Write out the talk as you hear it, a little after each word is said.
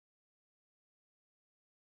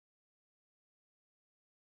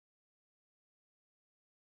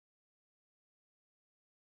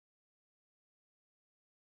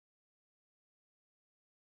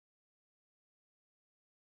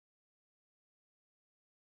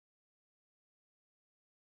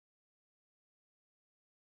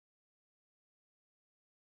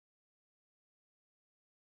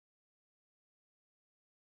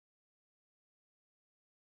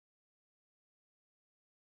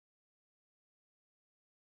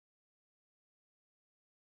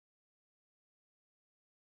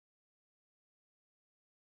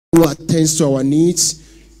who attends to our needs.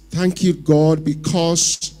 Thank you, God,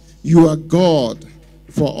 because you are God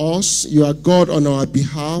for us. You are God on our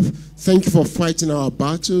behalf. Thank you for fighting our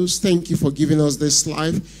battles. Thank you for giving us this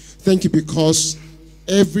life. Thank you because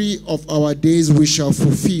every of our days we shall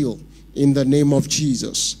fulfill in the name of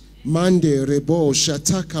Jesus. Mande rebo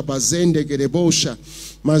shataka bazende gerebosha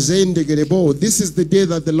mazende gerebo. This is the day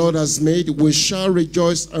that the Lord has made. We shall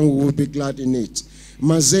rejoice and we will be glad in it.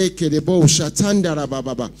 Mazeke debo shatandara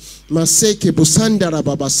baba maseke busandara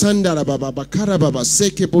baba sandara baba bakara baba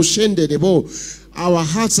seke boshende debo. Our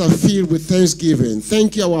hearts are filled with thanksgiving.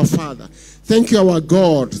 Thank you, our Father. Thank you, our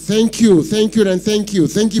God. Thank you, and thank you.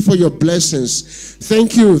 Thank you for your blessings.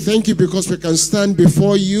 Thank you because we can stand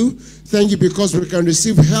before you. Thank you because we can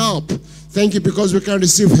receive help. Thank you because we can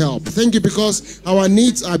receive help. Thank you because our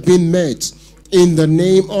needs are being met. In the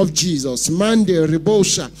name of Jesus. Mande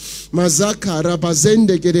rebosha mazaka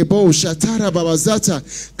rabazende gerebosha tarababazata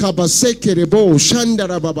kabaseke rebo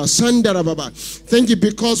shandara baba sandara baba. Thank you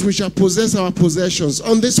because we shall possess our possessions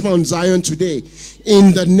on this Mount Zion today.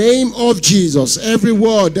 In the name of Jesus, every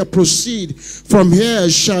word that proceed from here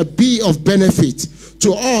shall be of benefit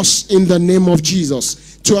to us in the name of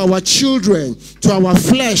Jesus, to our children, to our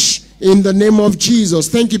flesh. In the name of Jesus.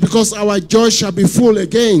 Thank you because our joy shall be full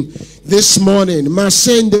again this morning.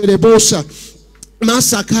 Masende rebosha.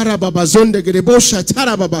 Masakara baba zonde gerebosha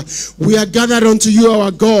tarababa. We are gathered unto you,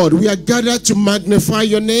 our God. We are gathered to magnify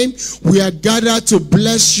your name. We are gathered to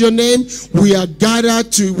bless your name. We are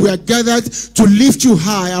gathered to lift you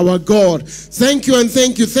high, our God. Thank you and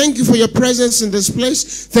thank you. Thank you for your presence in this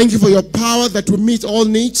place. Thank you for your power that will meet all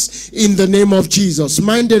needs in the name of Jesus.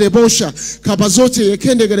 Mande rebosha kabazote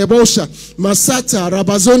yekende gerebosha masata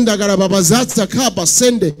rabazonda garababazata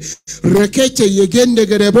kabasende rekete yegende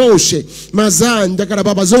gereboshe mazan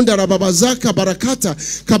ndakarababazonda rababazaka barakata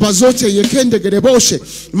kabazote yekende gereboshe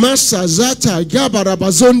masa zata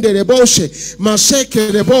gabarabazonde reboshe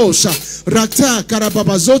maseke rebosha rata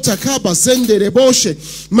karababazota kabasende reboshe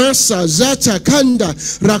masa zata kanda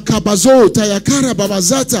rakabazota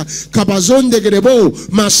yakarababazata kabazonde gerebo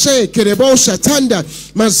maseke rebosha tanda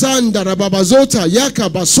mazanda rababazota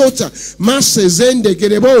yakabasota mase zende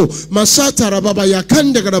gerebo masata rababa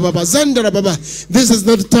yakanda garababazanda rababa. This is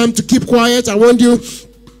not the time to keep quiet. I want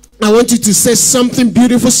you to say something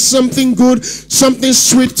beautiful, something good, something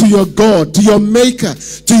sweet to your God, to your Maker,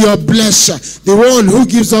 to your Blesser, the one who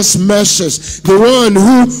gives us mercies, the one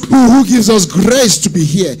who gives us grace to be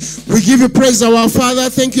here. We give you praise, our Father.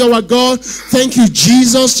 Thank you, our God. Thank you,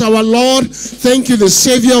 Jesus, our Lord. Thank you, the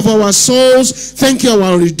Savior of our souls. Thank you,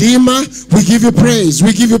 our Redeemer. We give you praise.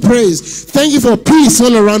 We give you praise. Thank you for peace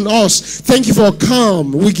all around us. Thank you for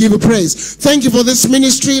calm. We give you praise. Thank you for this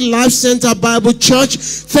ministry, Life Center Bible Church.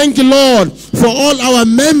 Thank you, Lord, for all our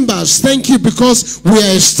members. Thank you because we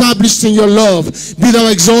are established in your love. Be thou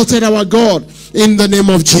exalted, our God, in the name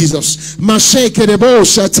of Jesus. Masheke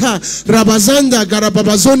rebosha ta rabazanda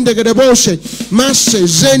garababazonde gereboshe mashe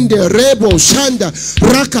zende rebo shanda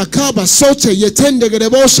rakakaba sote yetende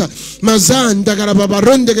gerebosha mazanda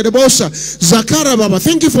garababaronde gerebosha zakara baba.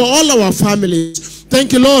 Thank you for all our families.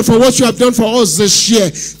 Thank you, Lord, for what you have done for us this year.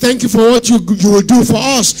 Thank you for what you will do for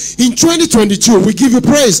us in 2022. We give you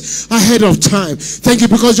praise ahead of time. Thank you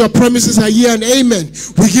because your promises are yea and amen.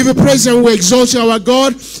 We give you praise and we exalt you, our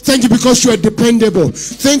God. Thank you because you are dependable.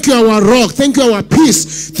 Thank you, our rock. Thank you, our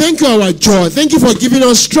peace. Thank you, our joy. Thank you for giving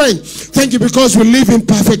us strength. Thank you because we live in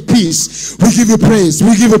perfect peace. We give you praise.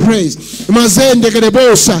 We give you praise. Thank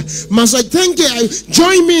you.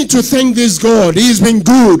 Join me to thank this God. He's been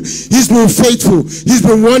good. He's been faithful. He's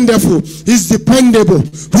been wonderful. He's dependable.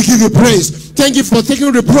 We give you praise. Thank you for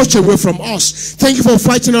taking reproach away from us. Thank you for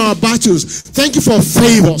fighting our battles. Thank you for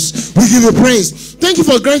favors. We give you praise. Thank you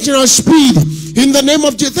for granting us speed in the name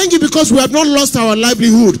of Jesus. Thank you because we have not lost our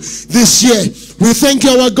livelihood this year. We thank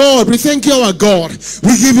you, our God. We thank you, our God.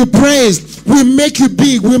 We give you praise. We make you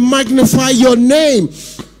big. We magnify your name.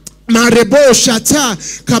 Marebo shata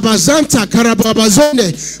kabazanta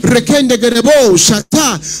karababazonde rekende gerebo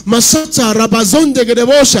shata masata rabazonde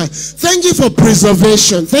gerebosha. Thank you for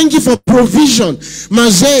preservation. Thank you for provision.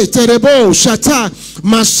 Maze terebo shata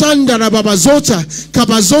masanda rababazota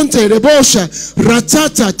kabazonte rebosha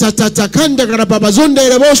ratata tatata kanda karababazonde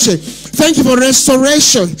reboshe Thank you for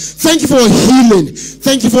restoration. Thank you for healing.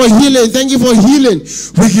 Thank you for healing. Thank you for healing.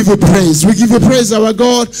 We give you praise. We give you praise, our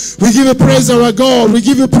God. We give you praise, our God. We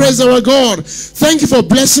give you praise, our God. Thank you for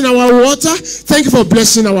blessing our water. Thank you for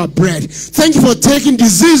blessing our bread. Thank you for taking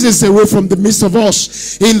diseases away from the midst of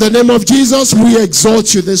us. In the name of Jesus, we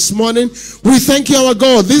exalt you this morning. We thank you, our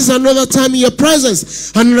God. This is another time in your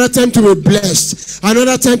presence. Another time to be blessed.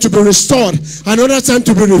 Another time to be restored. Another time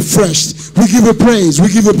to be refreshed. We give you praise. We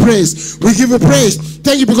give you praise. We give you praise.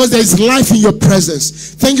 Thank you because there is life in your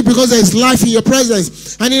presence. Thank you because there is life in your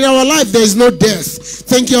presence. And in our life there is no death.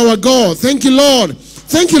 Thank you, our God. Thank you, Lord.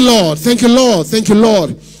 Thank you, Lord. Thank you, Lord. Thank you,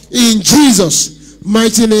 Lord. In Jesus'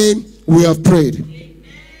 mighty name we have prayed.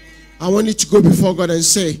 I want you to go before God and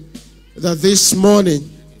say that this morning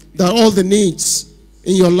that all the needs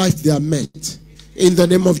in your life, they are met. In the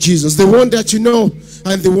name of Jesus. The one that you know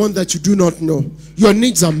and the one that you do not know. Your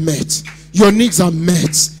needs are met. Your needs are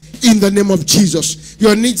met. In the name of Jesus.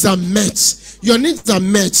 Your needs are met. Your needs are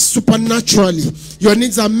met supernaturally. Your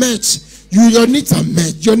needs are met. Your needs are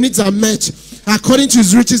met. Your needs are met according to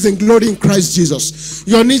his riches and glory in Christ Jesus.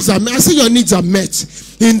 Your needs are met. I say your needs are met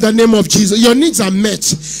in the name of Jesus. Your needs are met.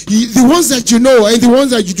 The ones that you know and the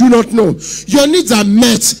ones that you do not know. Your needs are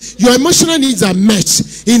met. Your emotional needs are met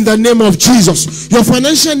in the name of Jesus. Your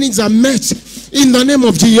financial needs are met in the name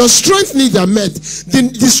of Jesus. Your strength needs are met.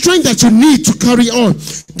 The strength that you need to carry on.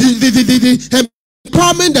 The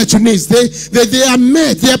empowerment that you need, they are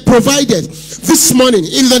met, they are provided this morning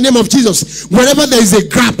in the name of Jesus. Wherever there is a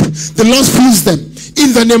gap, the Lord fills them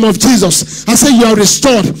in the name of Jesus. I say you are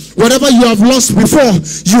restored. Whatever you have lost before,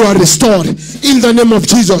 you are restored in the name of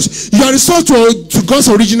Jesus. You are restored to God's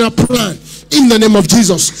original plan in the name of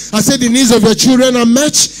Jesus. I say the needs of your children are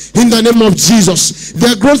met in the name of Jesus.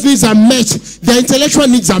 Their growth needs are met. Their intellectual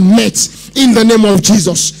needs are met in the name of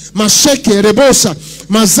Jesus. Masheke rebosa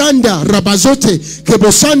mazanda rabazote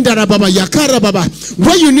kebosanda rababa yakara baba.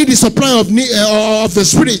 Where you need the supply of the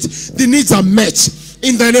Spirit, the needs are met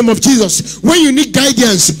in the name of Jesus. When you need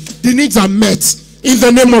guidance, the needs are met in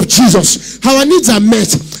the name of Jesus. Our needs are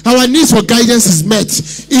met. Our needs for guidance is met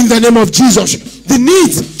in the name of Jesus. The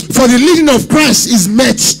need for the leading of Christ is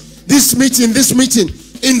met this meeting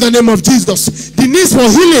in the name of Jesus. The needs for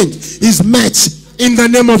healing is met in the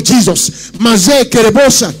name of Jesus. Maze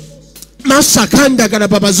kerebosa Masakanda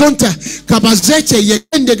garababazonta kabazete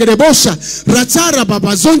yende gerebosa ratara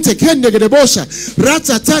babazonte kende gerebosa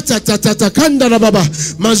ratatata tatata kanda rababa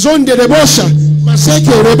mazonde rebosha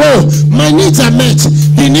maseke rebo. My needs are met.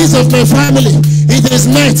 The needs of my family, it is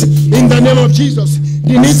met in the name of Jesus.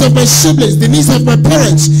 The needs of my siblings, the needs of my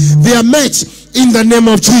parents, they are met in the name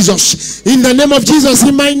of Jesus. In the name of Jesus,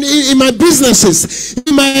 in my businesses,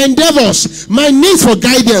 in my endeavors, my need for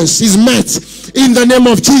guidance is met. In the name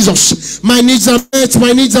of Jesus, my needs are met.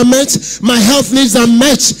 My needs are met. My health needs are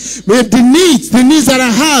met. The needs that I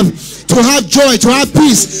have to have joy, to have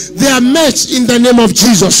peace, they are met in the name of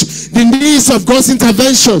Jesus. The needs of God's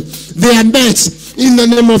intervention, they are met in the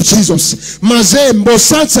name of Jesus. Maze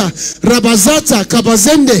mbosata rabazata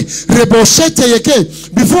kabazende reboshete yeke.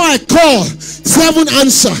 Before I call, heaven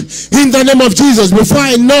answer in the name of Jesus. Before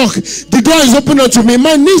I knock, the door is open unto me.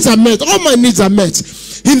 My needs are met. All my needs are met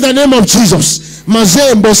in the name of Jesus.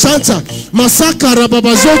 Maze mbosata masaka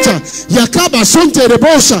rababazota yakaba sonte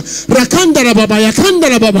rebosha rakanda rababa yakanda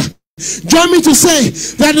rababa. Join me to say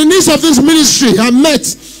that the needs of this ministry are met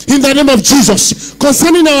in the name of Jesus.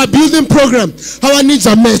 Concerning our building program, our needs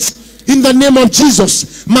are met in the name of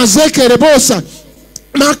Jesus. Mazeke rebosa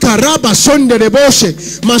makaraba sonde reboshe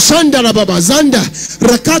masanda rababazanda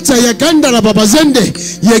rakata yaganda rababazende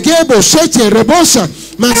yegebo shete rebosha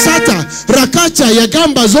masata rakata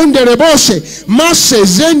yagamba zonde reboshe mashe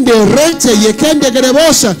zende rete yekende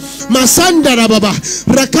gerebosha masanda rababa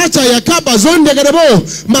rakata yakaba zonde gerebo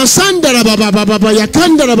masanda rababa baba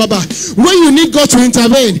yakanda rababa. When you need God to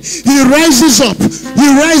intervene, he rises up. He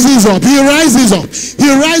rises up. He rises up. He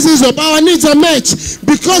rises up. Our needs are met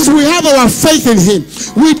because we have our faith in him.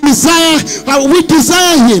 We desire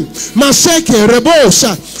him. Maseke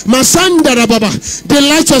rebosha masanda rababa.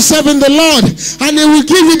 Delight yourself in the Lord, and he will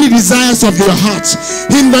give you the desires of your heart.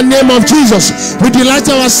 In the name of Jesus, we delight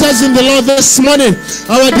ourselves in the Lord this morning.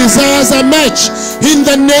 Our desires are met in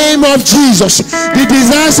the name of Jesus. The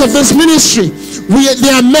desires of this ministry, they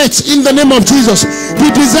are met in the name of Jesus. The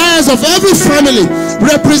desires of every family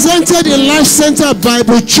represented in Life Center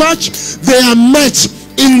Bible Church, they are met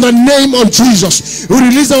in the name of Jesus. We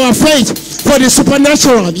release our faith for the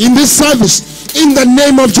supernatural in this service in the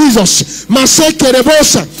name of Jesus. Maseke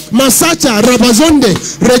rebosha masata rabazonde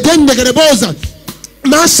regende gerebosa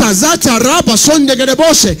Masa zata raba sonde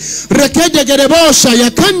gerebose rekede gerebosha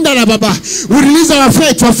yakanda la baba. We release our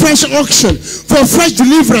faith for fresh auction, for fresh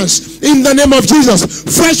deliverance in the name of Jesus,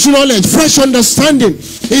 fresh knowledge, fresh understanding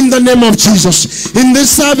in the name of Jesus. In this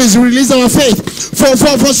service, we release our faith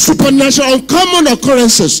for supernatural uncommon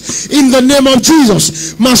occurrences in the name of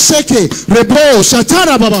Jesus. Maseke rebo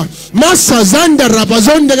shatara baba masa zanda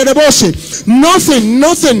rabazonde gerebose.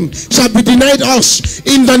 Nothing shall be denied us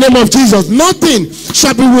in the name of Jesus. Nothing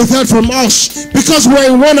shall be withheld from us, because we are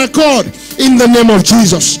in one accord in the name of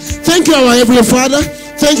Jesus. Thank you, our Heavenly Father.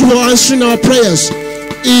 Thank you for answering our prayers.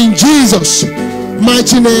 In Jesus'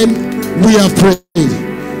 mighty name we have prayed.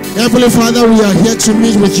 Heavenly Father, we are here to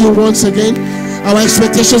meet with you once again. Our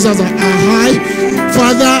expectations are high.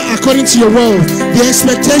 Father, according to your word, the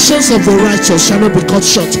expectations of the righteous shall not be cut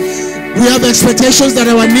short. We have expectations that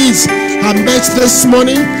our needs are met this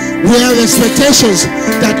morning. We have expectations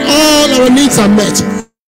that all our needs are met.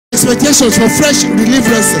 Expectations for fresh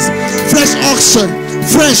deliverances, fresh auction,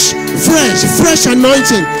 fresh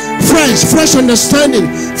anointing, fresh understanding,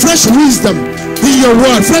 fresh wisdom in your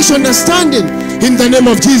word, fresh understanding in the name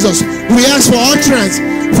of Jesus. We ask for utterance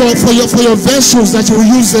for your vessels that you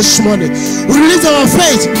will use this morning. We release our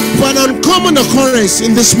faith for an uncommon occurrence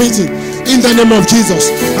in this meeting in the name of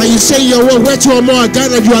Jesus. And you say in your word, where two or more are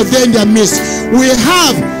gathered, you are there in their midst. We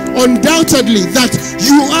have undoubtedly that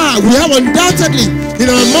you are. We have undoubtedly in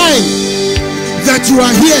our mind that you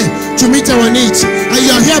are here to meet our needs, and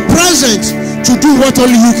you are here present to do what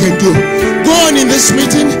only you can do. Go on in this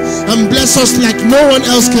meeting and bless us like no one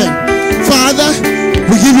else can. Father,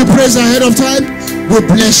 we give you praise ahead of time. We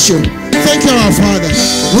bless you. Thank you, our Father.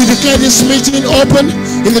 We declare this meeting open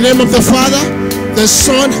in the name of the Father, the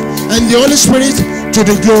Son, and the Holy Spirit, to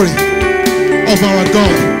the glory of our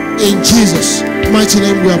God. In Jesus' mighty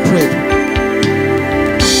name we are prayed.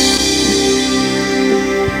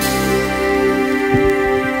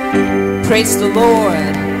 Praise the Lord.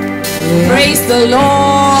 Yeah. Praise the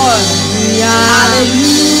Lord. Yeah.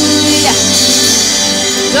 Hallelujah.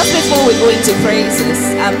 Just before we go into praises,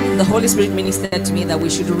 the Holy Spirit ministered to me that we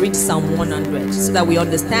should read Psalm 100 so that we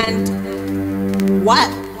understand what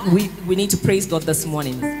we need to praise God this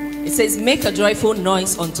morning. It says, make a joyful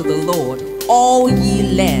noise unto the Lord, all ye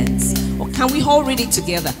lands. Or can we all read it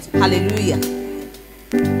together? Hallelujah.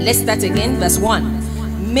 Let's start again. Verse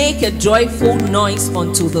 1. Make a joyful noise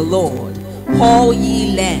unto the Lord, all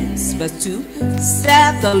ye lands. Verse 2.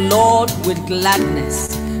 Serve the Lord with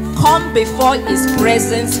gladness. Come before his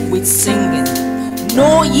presence with singing.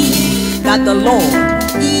 Know ye that the Lord,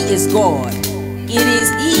 he is God. It is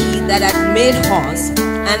he that hath made us,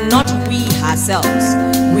 and not we ourselves.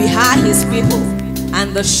 We are his people,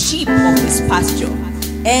 and the sheep of his pasture.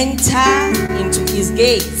 Enter into his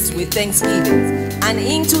gates with thanksgiving, and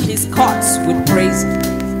into his courts with praise.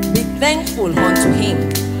 Be thankful unto him,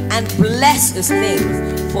 and bless his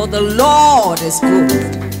name, for the Lord is good.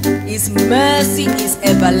 His mercy is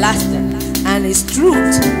everlasting, and his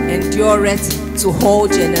truth endureth to all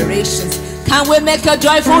generations. Can we make a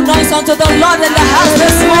joyful noise unto the Lord in the house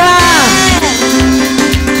this morning?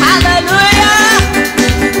 Hallelujah!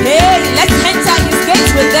 Hey, let's enter his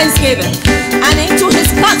gates with thanksgiving, and into his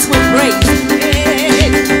courts with praise.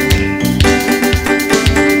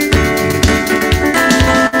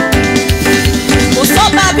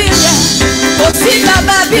 Kò sí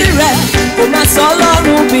bàbá bí rẹ̀, kò má sọ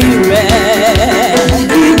Ọlọ́run bí rẹ̀.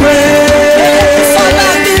 Ìwé. Kò sí bàbá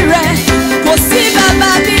bí rẹ̀, kò sí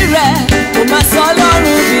bàbá bí rẹ̀, kò má sọ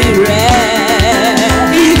Ọlọ́run bí rẹ̀.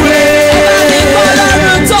 Ìwé. Ẹ bá mi kọ́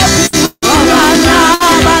Ọlọ́run tóbi. Ọba ńlá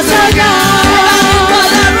ọba tó ga. Ẹ bá mi kọ́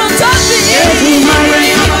Ọlọ́run tóbi. Èdùmàrè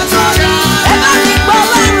ọba tó ga. Ẹ bá mi kọ́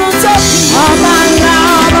Ọlọ́run tóbi. Ọba ńlá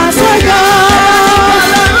ọba tó ga.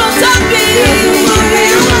 Ọlọ́run tóbi. Èdùmàrè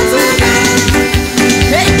ọba tó ga.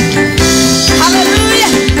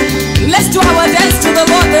 Hallelujah. Let's do our dance to the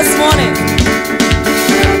Lord this morning.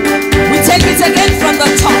 We take it again from the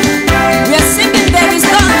top. We are singing, there is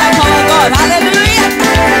none like our God. Hallelujah.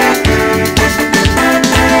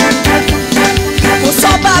 Kò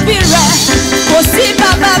sọ́ba bí rẹ̀, kò sí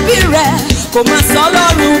bàbá bí rẹ̀, kò má sọ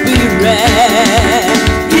Ọlọ́run bí rẹ̀.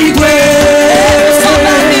 Ìwé. Kò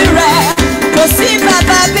sọ́ba bí rẹ̀, kò sí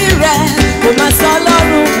bàbá bí rẹ̀, kò má sọ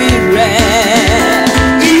Ọlọ́run bí rẹ̀.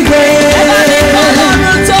 Ìwé. Ẹ bá mi kọ́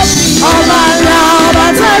Ọlọ́run tóbi. Ọba ńlá ọba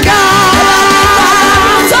tó ga.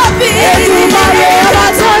 Ọlọ́run tóbi. Èdùmàrè ọba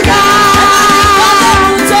tó ga.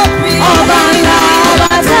 Ọlọ́run tóbi. Ọba ńlá ọba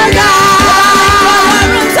tó ga.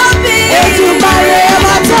 Ọlọ́run tóbi. Èdùmàrè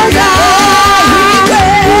ọba tó ga. Ìwé.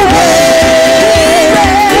 Ìwé.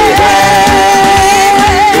 Ìwé.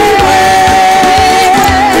 Ìwé.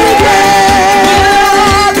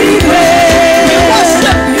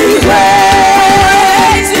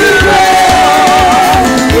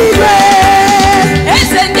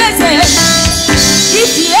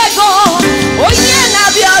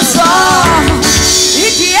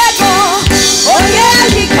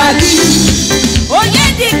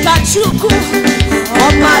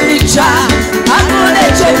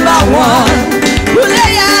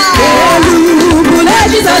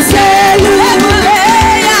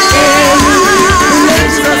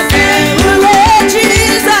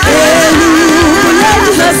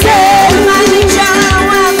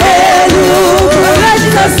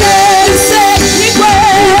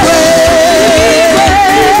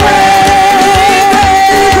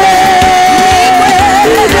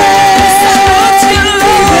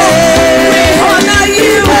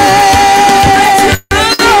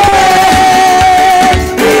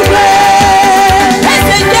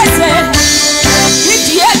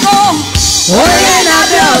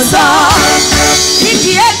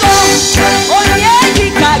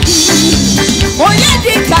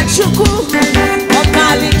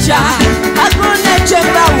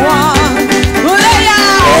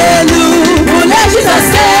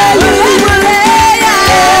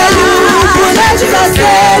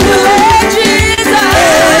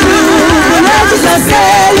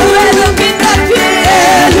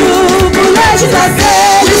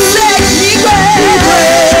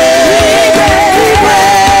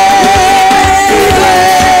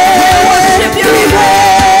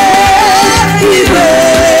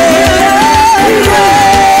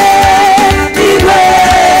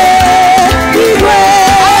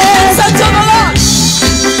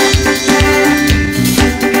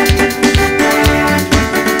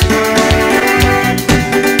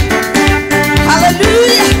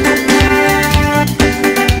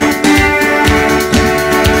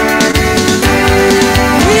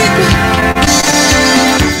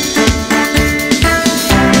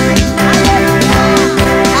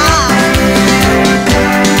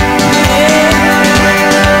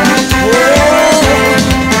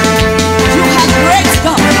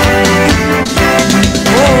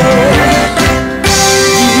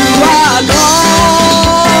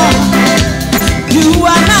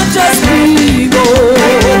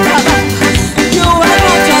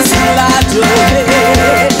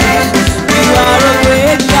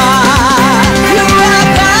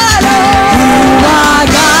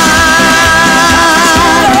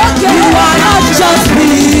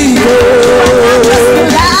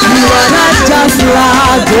 just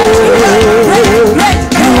like you.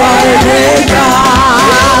 You are a great God.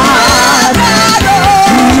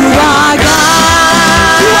 You are God.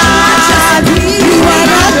 You are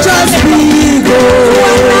not just big. You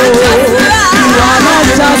are not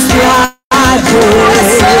just like you.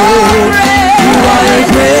 You are a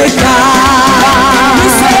great God. We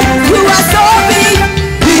say you are so big.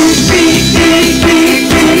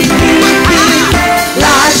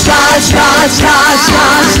 Large.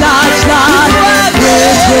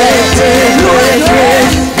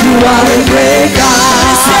 Great. You are a great God.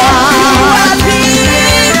 We say you are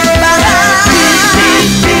big.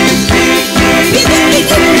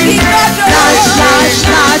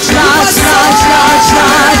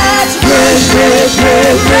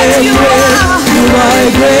 Great. You are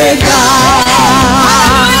a great God.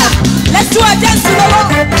 Let's do a dance to the Lord.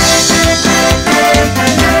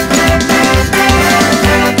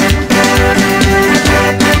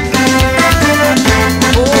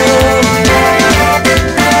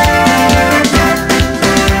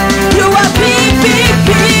 You are big, big,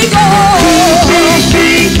 big, oh.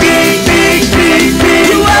 Big.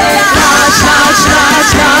 You are large.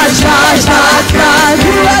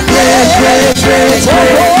 You are great.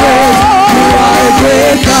 You are a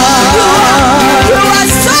great God. You are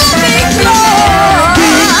so big, Lord.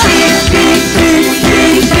 Great.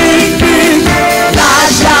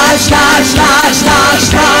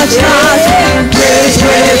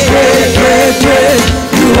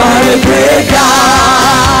 You are a great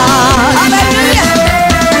God. Hallelujah.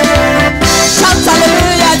 Shout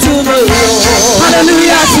hallelujah to the Lord.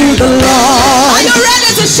 Hallelujah to the Lord. Are you ready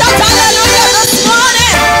to shout hallelujah this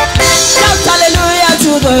morning? Shout hallelujah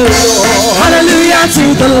to the Lord. Hallelujah to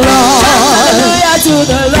the Lord. Hallelujah to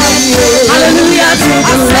the Lord. Hallelujah to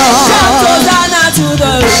the Lord. Shout Hosanna to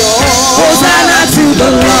the Lord. Hosanna to the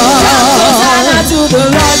Lord. Hosanna to the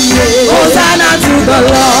Lord. Hosanna to the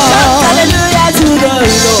Lord. Hallelujah to the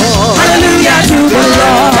Lord. Hallelujah to the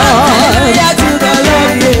Lord. Hallelujah to the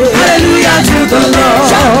Lord. Hallelujah to the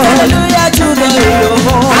Lord. Hallelujah to the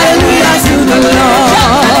Lord. Hallelujah to the Lord.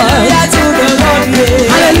 Hallelujah to the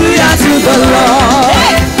Lord. Hallelujah to the Lord.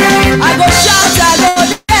 I go shout, I go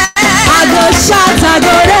dance. I go shout, I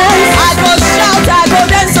go dance. I go shout, I go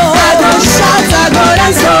dance. Oh. I go shout, I go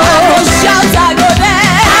dance. I go shout, I go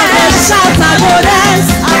dance. I go shout, I go dance.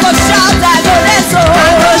 I go shout, I go dance. Oh. I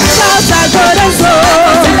go shout, I go dance.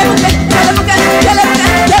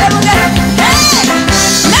 Hey,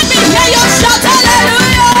 let me hear you shout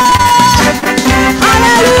hallelujah.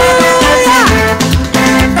 Hallelujah.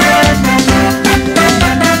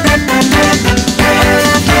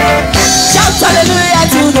 Shout hallelujah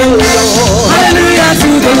to the Lord. Hallelujah to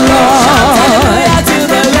the Lord. Hallelujah to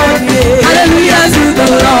the Lord. Hallelujah to the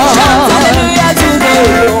Lord. Hallelujah to the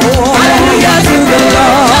Lord. Hallelujah to the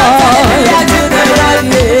Lord. Hallelujah to the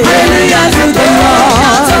Lord. Hallelujah to the Lord.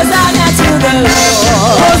 Hosanna to the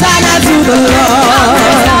Lord. Hosanna to the Lord.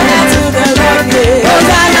 Hosanna to the Lord.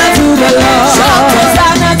 Hosanna to the Lord.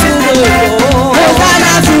 Hosanna to the Lord.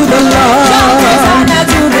 Hosanna to the Lord. Hosanna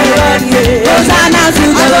to the Lord. Hosanna to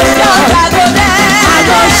the Lord. I go dance. I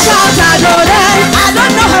go shout, I go dance. I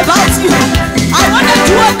don't know about you. I want to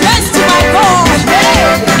do a dance to my God. Hey.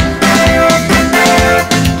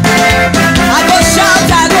 I go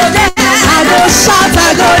shout, I go dance. I go shout, I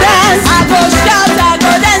go dance. I go shout, I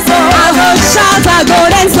go dance. Oh. I go shout, I go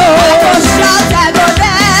dance. I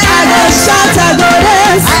go shout, I go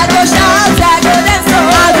dance. I go shout, I go dance. I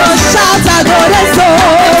go shout, I go dance. Oh. I go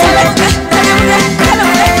shout, I go dance.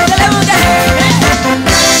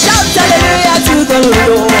 Shout hallelujah to the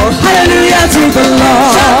Lord. Hallelujah to the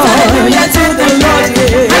Lord. Shout hallelujah to the Lord.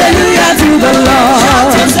 Hallelujah to the Lord.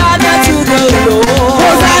 Hosanna to the Lord.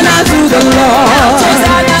 Hosanna to the Lord.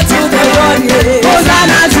 Hosanna to the Lord.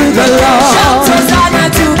 Hosanna to the Lord. Hosanna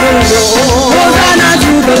to the Lord. Hosanna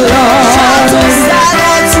to the Lord.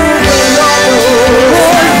 Hosanna to the Lord.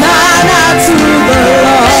 Hosanna to the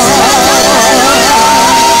Lord.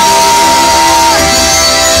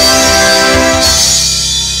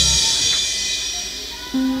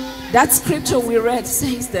 That scripture we read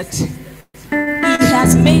says that He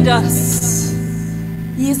has made us.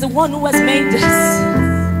 He is the one who has made us.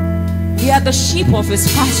 We are the sheep of His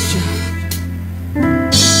pasture.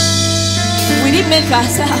 We didn't make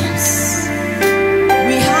ourselves.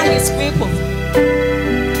 We are His people.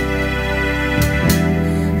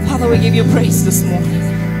 Father, we give you praise this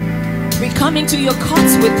morning. We come into your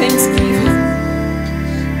courts with thanksgiving.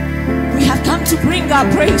 We have come to bring our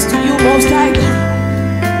praise to you, Most High God,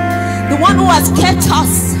 the one who has kept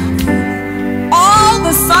us all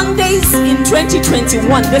the Sundays in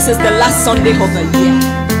 2021. This is the last Sunday of the year.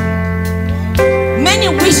 Many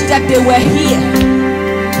wish that they were here,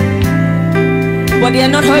 but they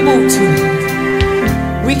are not able to.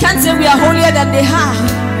 We can't say we are holier than they are,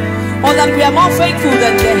 or that we are more faithful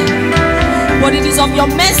than them, but it is of your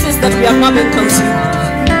mercies that we have not been consumed.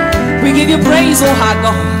 We give you praise, oh our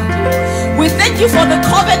God. We thank you for the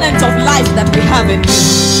covenant of life that we have in you.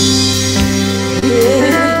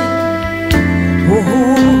 Yeah.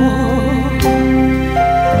 Oh,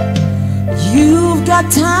 you've got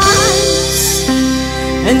times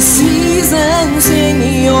and seasons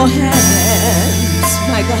in your hands,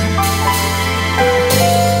 my God.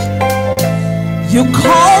 You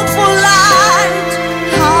called for light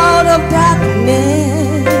out of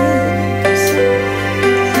darkness.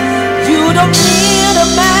 You don't need a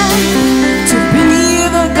man to be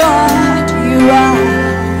the God you are,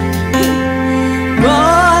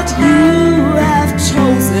 but you have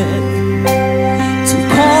chosen to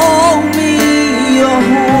call me your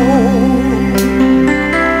home.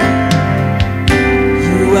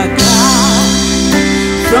 You are God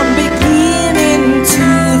from beginning to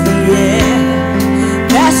the end.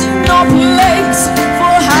 There's no place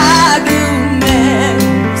for argument.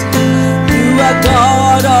 You are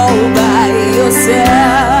God all by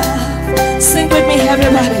yourself. Sing with me,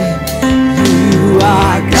 everybody. You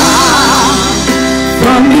are God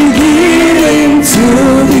from beginning to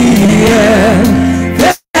the end.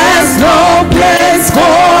 There's no place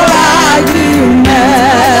for argument.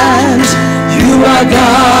 You are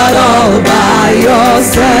God all by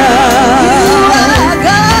yourself. You are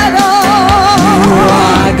God all. You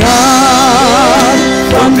are God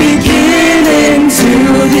from beginning to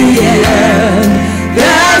the end.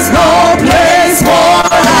 There's no place for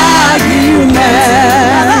argument.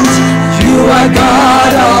 You are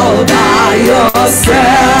God all by yourself.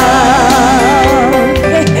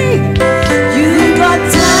 You got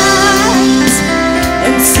times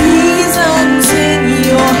and seasons in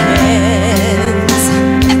your hands.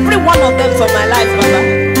 Every one of them for my life, Baba.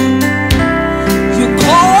 You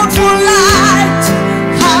called for light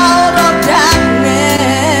out of darkness,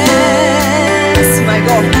 my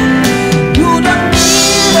God. You don't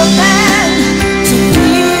need a man to be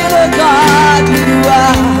the God you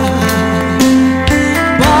are,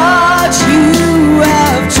 but you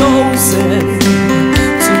have chosen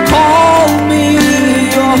to call me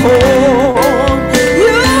your home.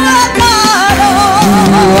 You are God, oh,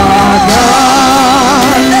 you are God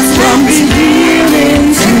from beginning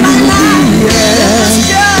to the end.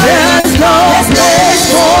 There's no place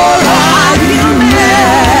for argument.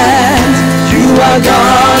 You are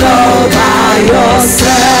God all by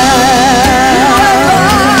yourself.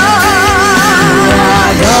 You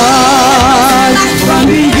are God from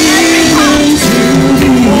beginning to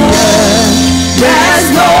the end. There's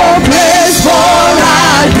no place for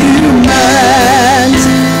argument.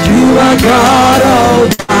 You are God all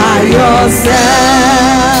by yourself.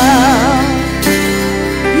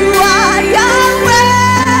 You are Yahweh.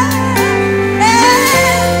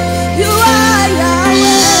 You are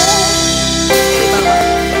Yahweh.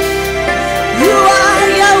 You are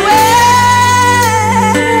Yahweh.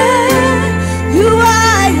 You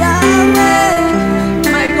are Yahweh.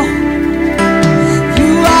 My God.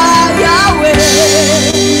 You are Yahweh.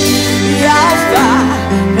 Alpha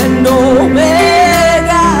and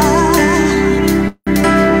Omega.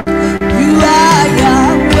 You are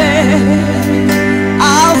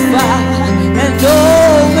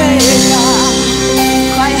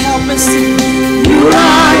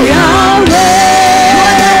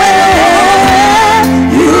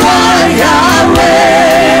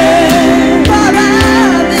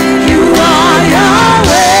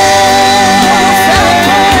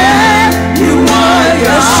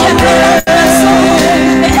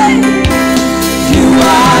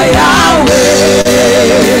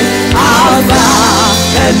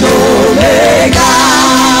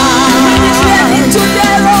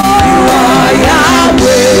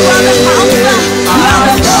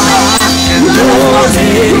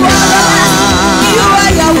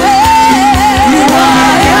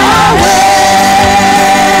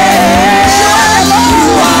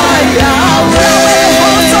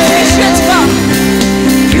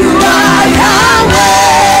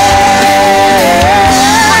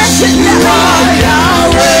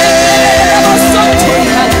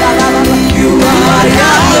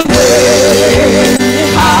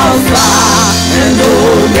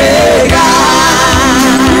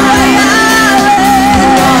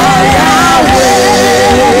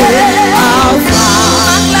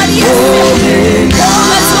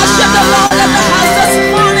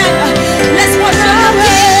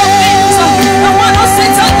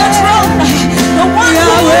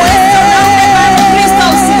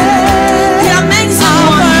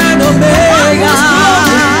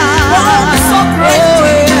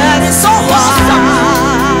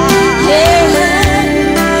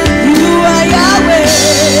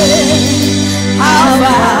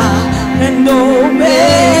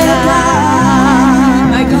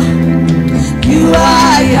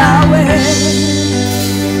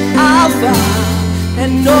Alpha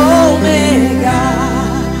and Omega.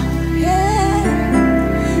 Yeah.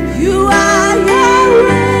 You are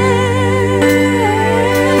Yahweh.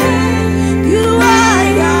 You are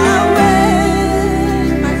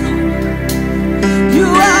Yahweh. My God. You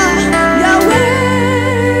are Yahweh.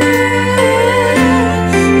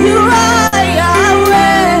 You are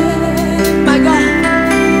Yahweh. My God.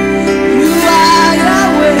 You are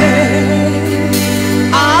Yahweh.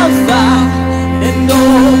 Alpha and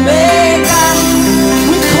Omega.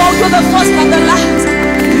 We call you the first and the last.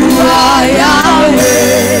 You are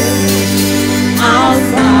Yahweh,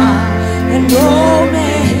 Alpha and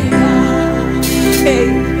Omega.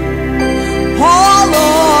 Hey. All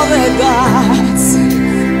of the gods,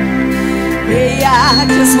 they are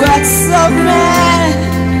just works of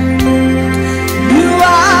man. You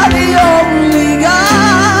are the only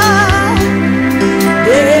God.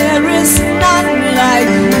 There is none like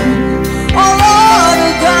you. All of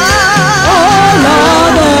the gods, All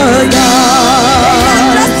other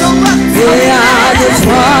gods, they are just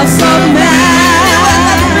works of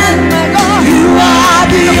man. You are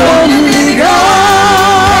the only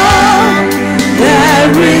God.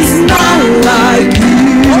 There is none like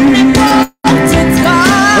you. omnipotent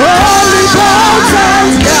God.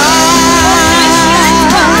 Omnipotent God,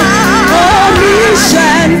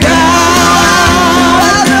 omniscient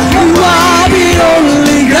God, you are the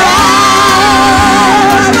only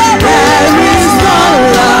God. There is none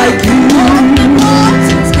like you.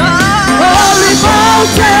 Omnipotent God.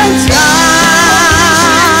 Omnipotent God,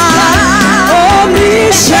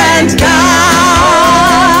 omniscient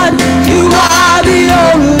God, you are the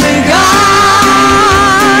only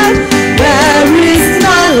God. There is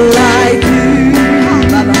none like you.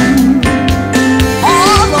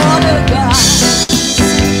 All of the gods,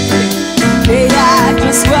 they are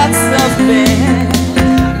just works of men.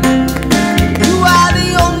 You are the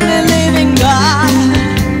only living God.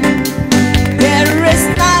 There is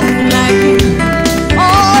none like you.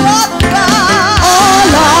 All of the gods,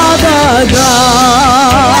 All other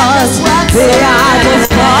gods, they are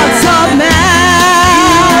just thoughts of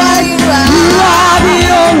man. you You are the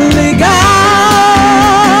only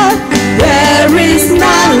God. There is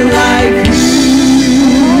none like you.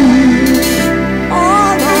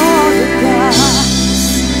 all of the gods,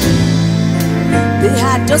 they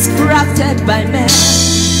are just crafted by men.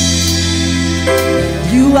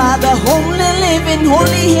 You are the only living,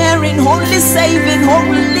 only hearing, only saving,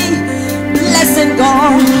 only blessing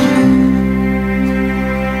God.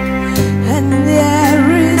 And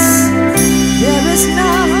there is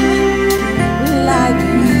none like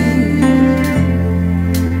you.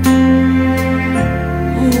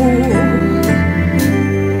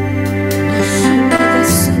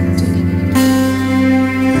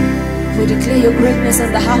 We declare your greatness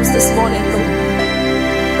in the house this morning, Lord.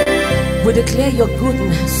 We declare your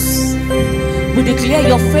goodness. We declare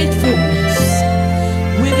your faithfulness.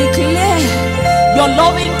 We declare your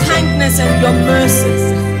loving kindness and your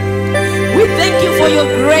mercies. We thank you for your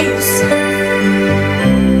grace.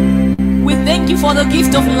 We thank you for the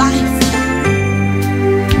gift of life.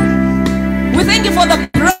 We thank you for the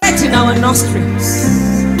breath in our nostrils.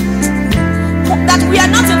 That we are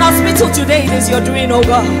not in hospital today, it is your doing, oh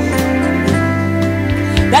God.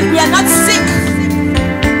 That we are not sick,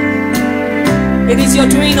 it is your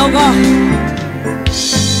doing, oh God.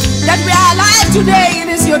 That we are alive today, it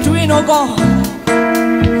is your doing, oh God.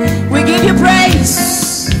 We give you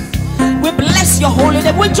praise. We bless your holy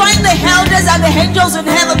name. We join the elders and the angels in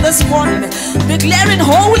heaven this morning, declaring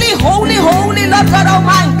holy, holy, holy Lord God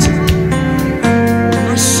Almighty.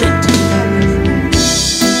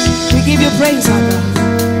 We give you praise, our God.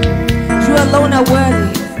 You alone are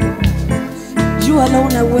worthy. You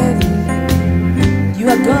alone are worthy. You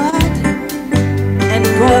are God and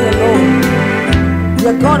God alone. You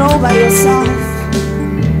are God all by yourself.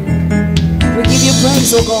 We give you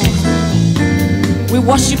praise, oh God. We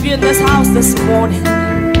worship you in this house this morning.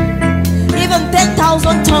 Even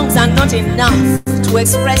 10,000 tongues are not enough to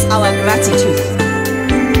express our gratitude.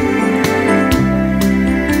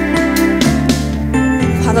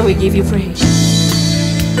 Father, we give you praise.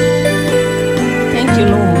 Thank you,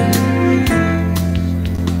 Lord.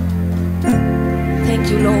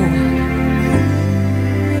 Thank you, Lord.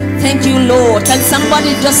 Thank you, Lord. Can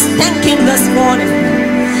somebody just thank him this morning?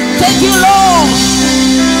 Thank you, Lord.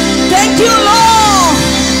 Thank you,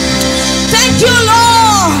 Lord. Thank you,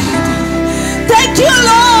 Lord. Thank you,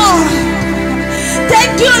 Lord.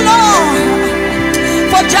 Thank you, Lord.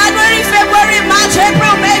 For January, February, March,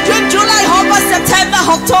 April, May, June, July, August, September,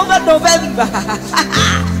 October, November.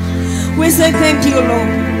 We say thank you,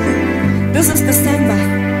 Lord. This is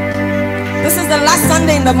December. This is the last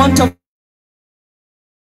Sunday in the month of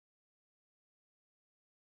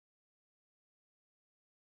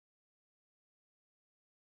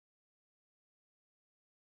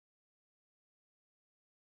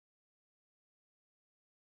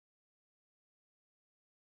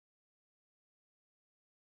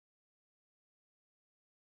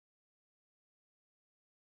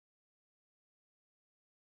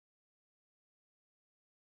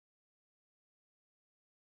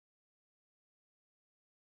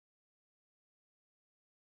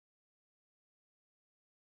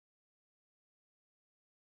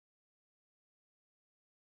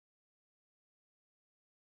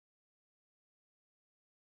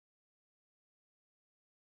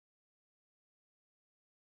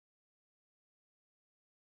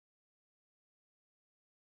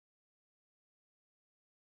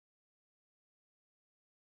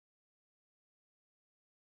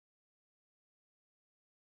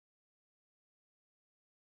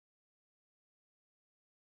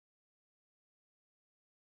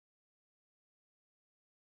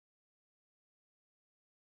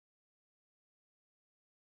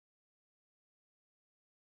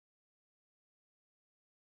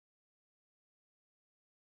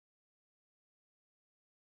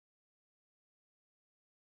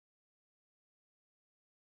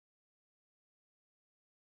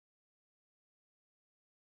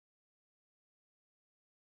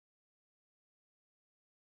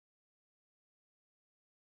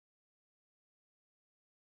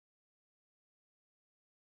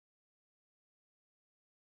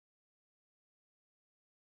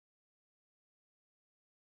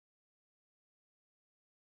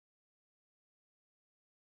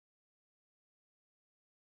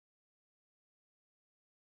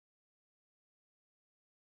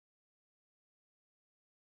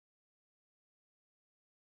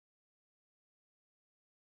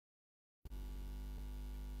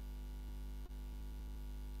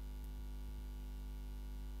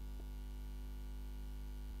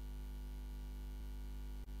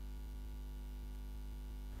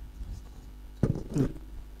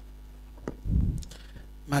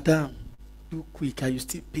Madam, do quick. Are you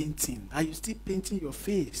still painting? Are you still painting your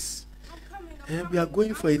face? We are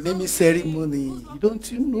going for a naming ceremony. Don't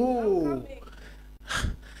you know? I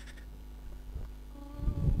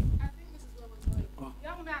think this is where we're going. Oh.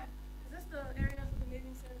 Young man, is this the area for the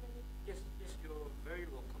naming ceremony? Yes, you're very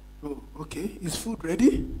welcome. Oh, okay. Is food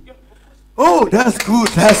ready? Yeah, of course. Oh, that's good.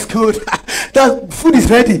 That's good. That food is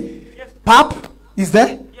ready. Yes. Pap is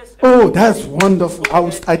there? Yes. Oh, that's wonderful.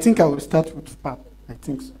 I think I will start with pap. I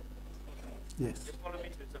think so. Yes. Just follow me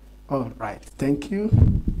to the top. All right. Thank you.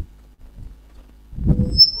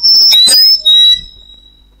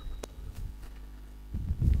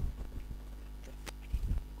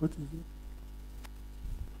 What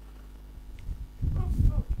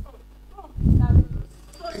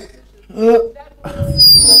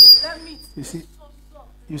is it?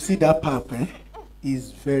 You see that pap, eh?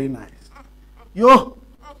 Is very nice. Yo,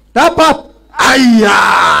 that pap,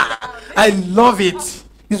 I love it.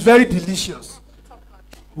 It's very delicious.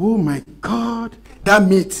 Oh my God, that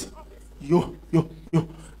meat. Yo.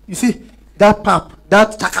 You see that pap,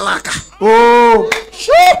 that chakalaka. Oh,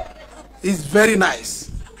 shit, it's very nice.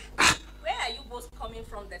 Where are you both coming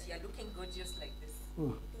from that you are looking gorgeous like this?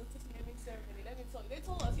 Oh. Let me tell you. They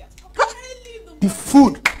told us the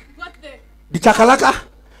food, the chakalaka,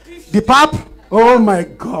 the pap. Oh my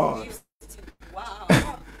God. Wow.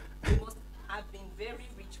 You must have been very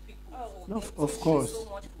rich people.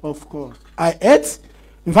 Of course. I ate.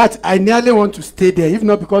 In fact, I nearly want to stay there, if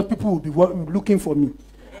not because people will be looking for me.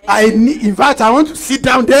 In fact, I want to sit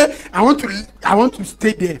down there. I want to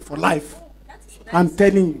stay there for life. I'm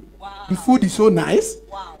telling you, wow. The food is so nice.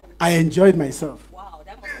 Wow. I enjoyed myself. Wow,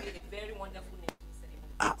 that must be a very wonderful name.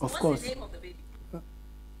 Of What's course. the name of the baby?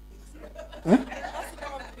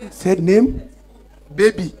 Said name,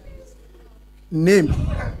 baby, name.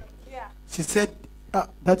 Yeah. She said,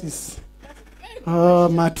 that is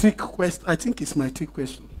matric question. I think it's matric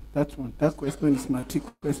question. That one. That question is matric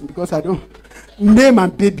question because I don't name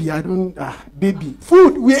and baby. I don't baby.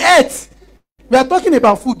 Food we ate. We are talking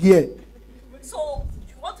about food here. So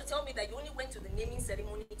you want to tell me that you only went to the naming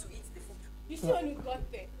ceremony to eat the food? You see when you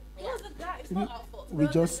got there. It was the guy. It's not our fault. We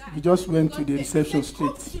just went to the reception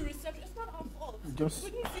straight. It's not our fault. We didn't see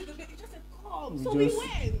the baby. Just said come. So we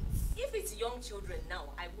went. If it's young children now,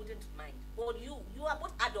 I wouldn't mind. But you are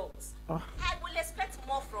both adults. I will expect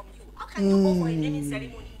more from you. How can you go for a naming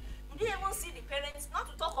ceremony? You didn't even see the parents, not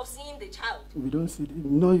to talk of seeing the child. We don't see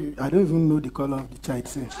I don't even know the color of the child.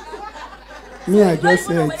 Say. Me, I just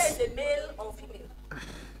said. Whether it's a male or female.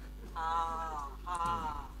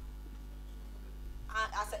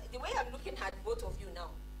 The way I'm looking at both of you now,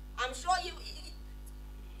 I'm sure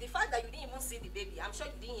the fact that you didn't even see the baby, I'm sure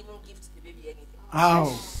you didn't even gift the baby anything.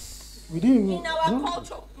 How? We didn't. In our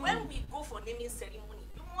culture, when we go for naming ceremony,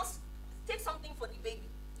 you must take something for the baby.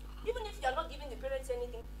 Even if you are not giving the parents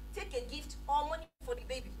anything, take a gift or money for the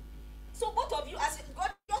baby. So both of you, as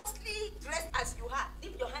gorgeously dressed as you are,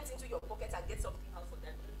 dip your hands into your pockets and get something out for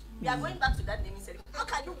them. We are going back to that naming ceremony. How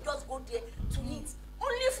can you just go there to eat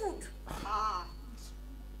only food?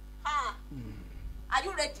 Are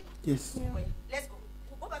you ready? Yes. Yeah. Well, let's go.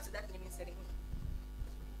 We'll go back to that naming ceremony.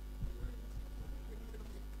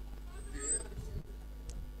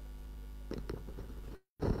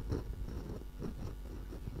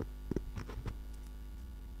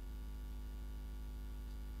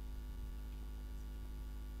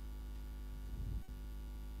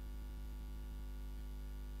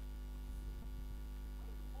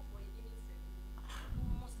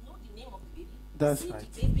 That's see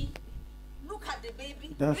right. The baby, look at the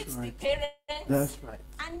baby, That's greet right. the parents, That's right.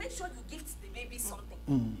 And make sure you gift the baby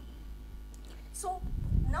something. So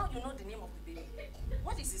now you know the name of the baby.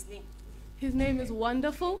 What is his name? His name is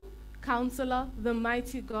Wonderful, Counselor, the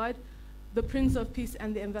Mighty God, the Prince of Peace,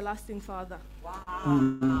 and the Everlasting Father.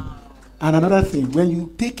 Wow. And another thing, when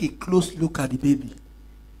you take a close look at the baby,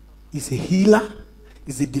 he's a healer,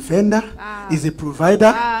 he's a defender, he's a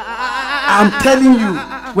provider. I'm telling you,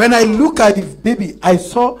 when I look at the baby, I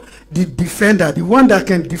saw the defender, the one that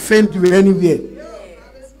can defend you anywhere.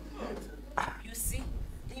 Yes. You see,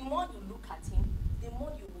 the more you look at him, the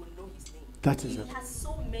more you will know his name. That is he it. has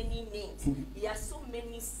so many names. He has so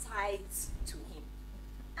many sides to him.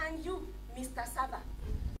 And you, Mr. Saba,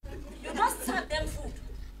 you just serve them food.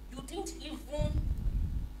 You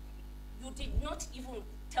did not even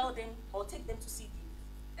tell them or take them to see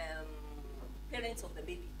the parents of the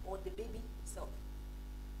baby or the baby itself.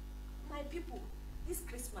 My people, this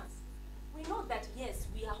Christmas, we know that yes,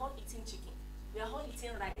 we are all eating chicken, we are all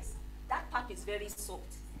eating rice. That pap is very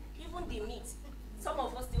soft. Even the meat, some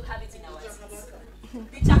of us still have it in our teeth.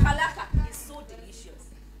 The chakalaka is so delicious.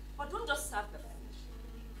 But don't just serve the food.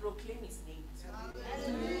 proclaim his name.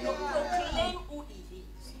 You proclaim who he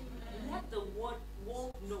is. Let the world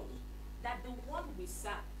know that the one we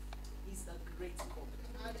serve is a great God.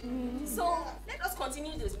 So let us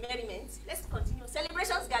continue this merriment. Let's continue.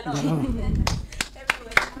 Celebrations galore.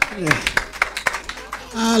 Everywhere.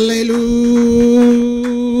 Hallelujah.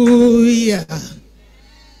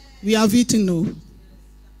 We have eaten, no?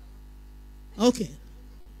 Okay.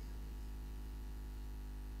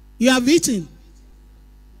 You have eaten.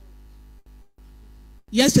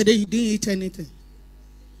 Yesterday you didn't eat anything.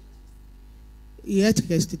 You ate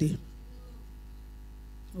yesterday.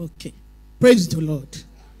 Okay. Praise the Lord.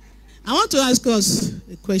 I want to ask us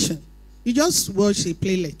a question. You just watched a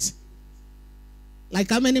playlet. Like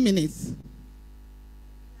how many minutes?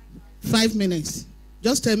 5 minutes.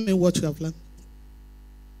 Just tell me what you have learned.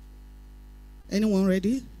 Anyone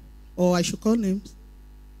ready? Or I should call names?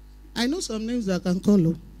 I know some names that I can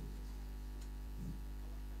call.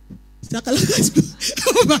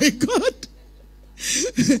 Oh my God.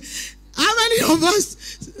 How many of us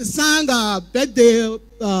sang a birthday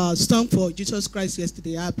song for Jesus Christ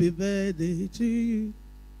yesterday? Happy birthday to you.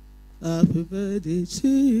 Happy birthday to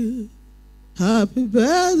you. Happy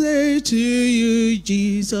birthday to you,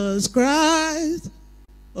 Jesus Christ.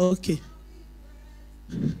 Okay.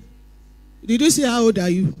 Did you say how old are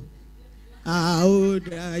you? How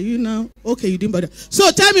old are you now? Okay, you didn't bother.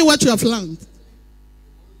 So tell me what you have learned.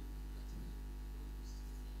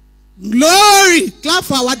 Glory! Clap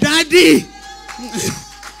for our daddy.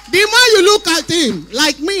 The more you look at him,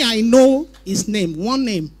 like me, I know his name, one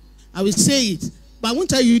name. I will say it, but I won't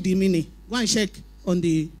tell you the meaning. Go and check on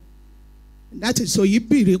the. That is so you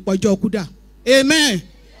be Amen.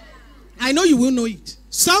 I know you will know it.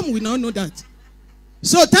 Some will not know that.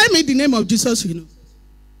 So tell me the name of Jesus, you know.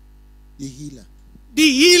 The healer. The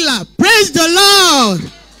healer. Praise the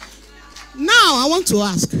Lord. Now I want to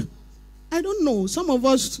ask. I don't know. Some of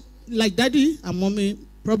us, like daddy and mommy,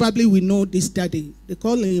 probably we know this daddy. They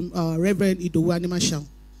call him Reverend Idowu Animashao.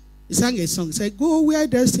 He sang a song. He said, go where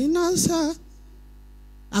the sinners are.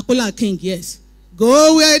 Akola King, yes.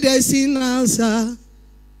 Go where the sinners are.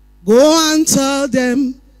 Go and tell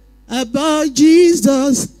them about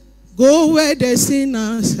Jesus. Go where the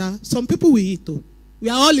sinners are. Some people will eat too. We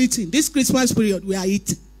are all eating. This Christmas period, we are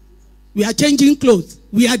eating. We are changing clothes.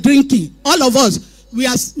 We are drinking. All of us. We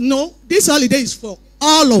are, no, this holiday is for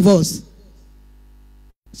all of us.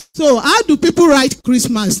 So how do people write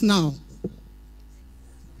Christmas now?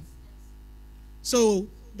 So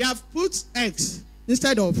they have put X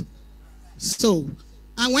instead of so.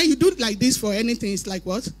 And when you do it like this for anything, it's like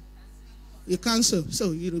what? You cancel.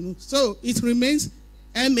 So you remove. So it remains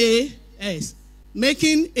MAS.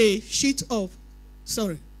 Making a sheet of.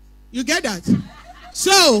 Sorry. You get that?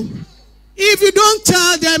 So if you don't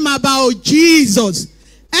tell them about Jesus,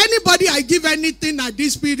 anybody I give anything at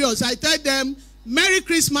this period, I tell them, Merry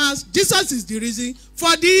Christmas. Jesus is the reason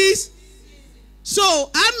for this. So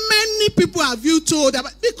how many people have you told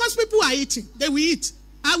about? Because people are eating. They will eat.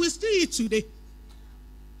 I will still eat today.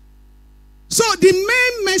 So the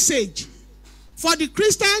main message for the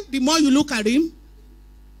Christian, the more you look at him.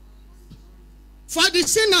 For the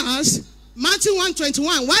sinners, Matthew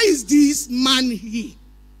 1:21. Why is this man here?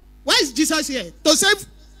 Why is Jesus here? To save.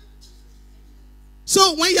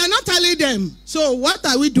 So when you're not telling them, so what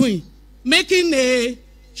are we doing? Making a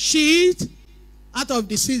sheet out of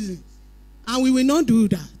the season. And we will not do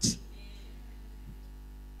that.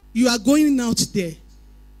 You are going out there.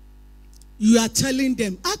 You are telling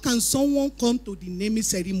them, how can someone come to the naming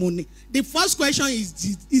ceremony? The first question is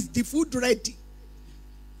the food ready?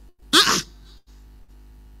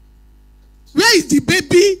 Where is the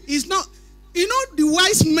baby? It's not. You know the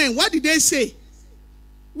wise men, what did they say?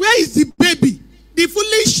 Where is the baby? The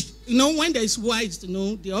foolish, you know, when there is wise, you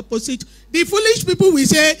know, the opposite. The foolish people will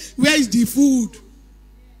say, where is the food?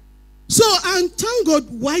 So, and thank God,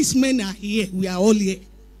 wise men are here. We are all here.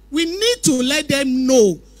 We need to let them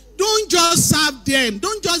know. Don't just serve them.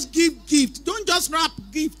 Don't just give gifts. Don't just wrap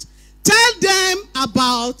gifts. Tell them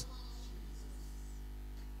about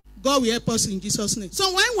God will help us in Jesus' name.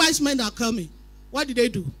 So when wise men are coming, what do they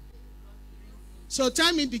do? So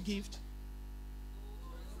tell me the gift.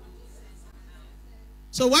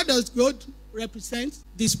 So what does God represent?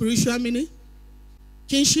 The spiritual meaning?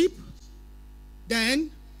 Kinship?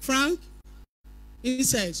 Then Frank?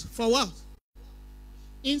 Incense. For what?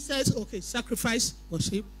 Incense, okay, sacrifice,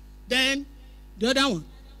 worship. Then the other one.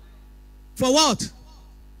 For what?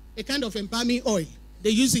 A kind of embalming oil.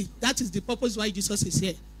 They use it. That is the purpose why Jesus is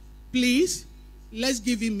here. Please, let's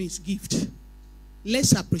give him his gift.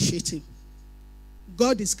 Let's appreciate him.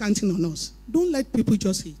 God is counting on us. Don't let people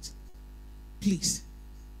just eat. Please.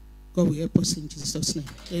 God will help us in Jesus' name.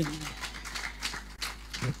 Amen.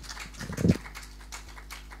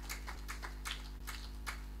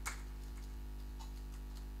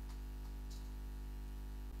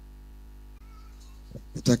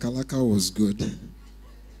 Takalaka was good.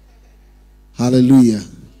 Hallelujah.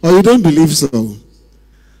 Oh, you don't believe so?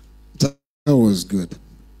 Takalaka was good.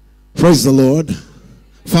 Praise the Lord.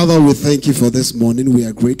 Father, we thank you for this morning. We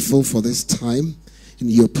are grateful for this time in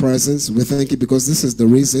your presence. We thank you because this is the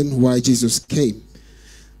reason why Jesus came.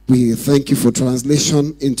 We thank you for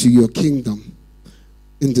translation into your kingdom,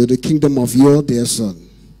 into the kingdom of your dear Son.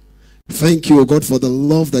 Thank you, O God, for the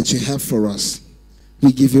love that you have for us.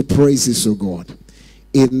 We give you praises, O God.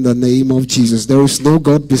 In the name of Jesus. There is no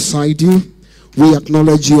God beside you. We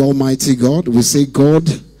acknowledge you, Almighty God. We say, God,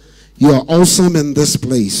 you are awesome in this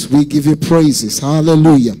place. We give you praises.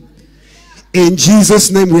 Hallelujah. In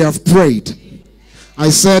Jesus' name we have prayed. I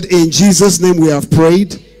said, in Jesus' name we have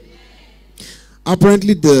prayed.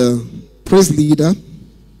 Apparently the praise leader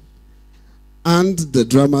and the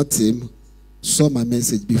drama team saw my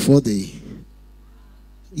message before they.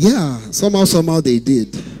 Yeah, somehow they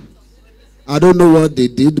did. I don't know what they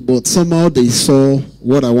did, but somehow they saw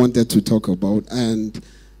what I wanted to talk about. And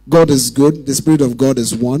God is good. The Spirit of God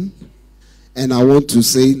is one. And I want to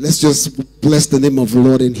say, let's just bless the name of the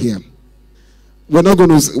Lord in here. We're not going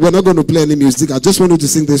to play any music. I just want you to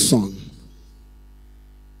sing this song.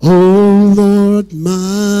 Oh Lord,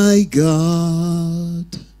 my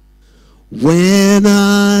God, when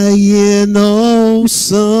I in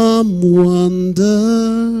awesome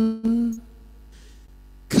wonder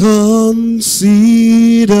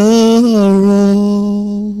consider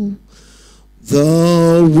all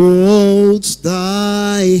the worlds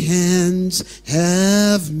thy hands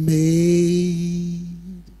have made.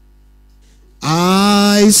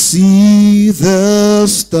 I see the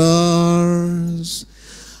stars,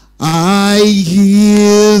 I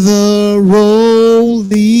hear the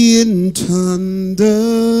rolling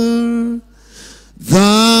thunder,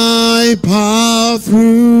 thy power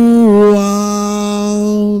throughout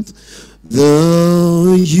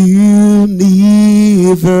the universe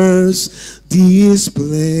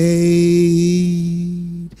displayed.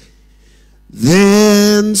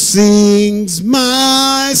 Then sings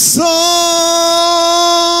my soul,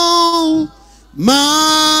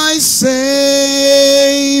 my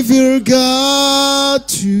Savior God,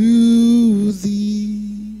 to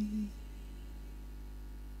thee.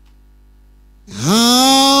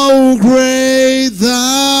 How great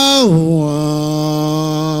thou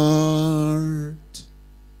art,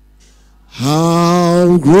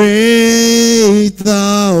 how great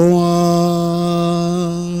thou art.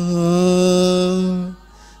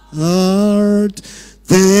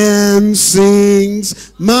 Then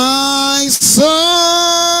sings my soul,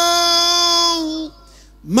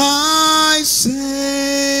 my Savior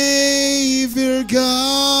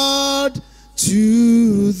God,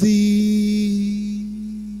 to thee.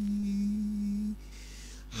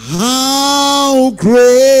 How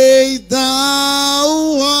great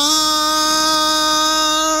thou art,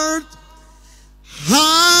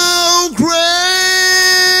 how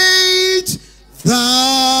great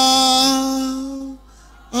thou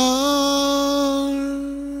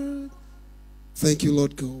art. Thank you,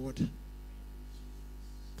 Lord God.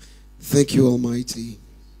 Thank you, Almighty.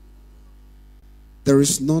 There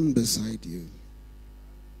is none beside you.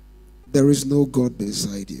 There is no God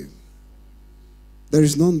beside you. There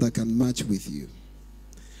is none that can match with you.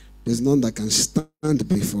 There's none that can stand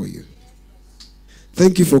before you.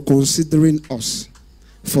 Thank you for considering us,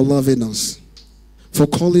 for loving us, for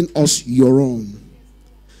calling us your own.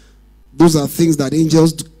 Those are things that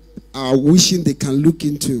angels are wishing they can look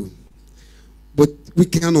into, but we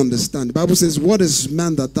can't understand. The Bible says, what is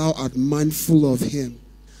man that thou art mindful of him,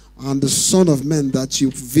 and the Son of Man that you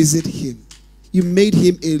visit him? You made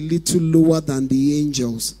him a little lower than the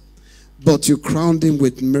angels, but you crowned him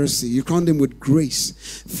with mercy. You crowned him with grace.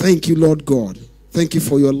 Thank you, Lord God. Thank you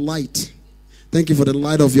for your light. Thank you for the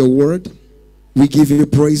light of your word. We give you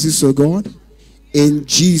praises, O God. In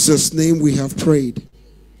Jesus' name we have prayed.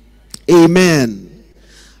 Amen.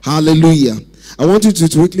 Hallelujah. I want you to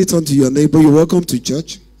quickly turn to your neighbor. You're welcome to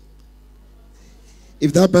church.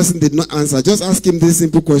 If that person did not answer, just ask him this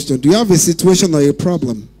simple question. Do you have a situation or a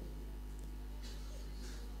problem?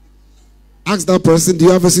 Ask that person, do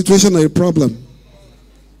you have a situation or a problem?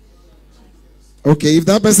 Okay, if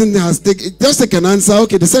that person has just take an answer.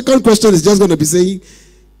 Okay, the second question is just going to be saying,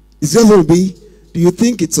 it's just going to be, do you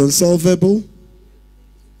think it's unsolvable?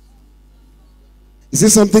 Is it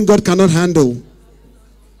something God cannot handle?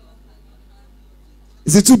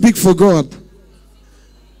 Is it too big for God?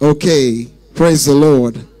 Okay, praise the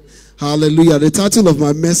Lord. Hallelujah. The title of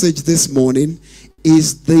my message this morning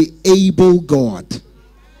is The Able God.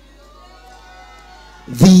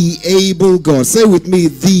 The able God. Say with me,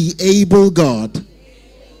 the able God.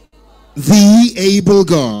 The able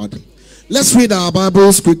God. Let's read our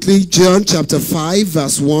Bibles quickly. John chapter 5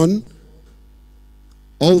 verse 1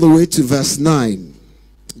 all the way to verse 9.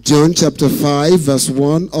 John chapter 5 verse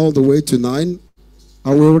 1 all the way to 9.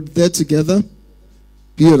 Are we there together?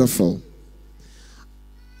 Beautiful.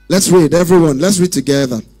 Let's read, everyone. Let's read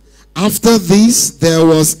together. After this, there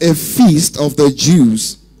was a feast of the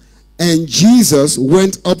Jews, and Jesus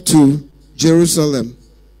went up to Jerusalem.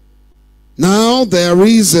 Now there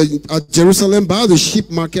is at Jerusalem by the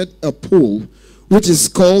sheep market a pool, which is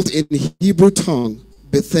called in Hebrew tongue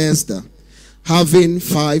Bethesda, having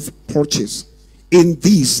 5 porches. In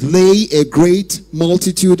these lay a great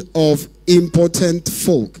multitude of impotent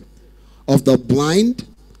folk, of the blind,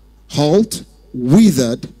 halt,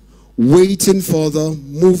 withered, waiting for the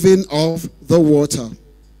moving of the water.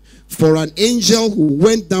 For an angel who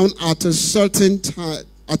went down at a certain time,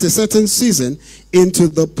 at a certain season, into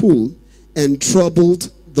the pool and troubled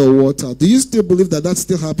the water. Do you still believe that that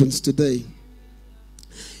still happens today?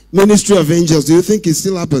 Ministry of angels, do you think it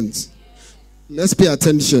still happens? Let's pay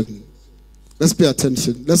attention. Let's pay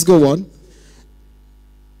attention. Let's go on.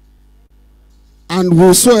 And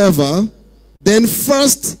whosoever then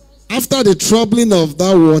first, after the troubling of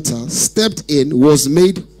that water, stepped in, was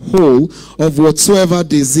made whole of whatsoever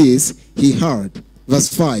disease he had. Verse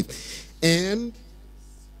 5. And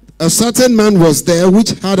a certain man was there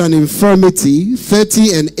which had an infirmity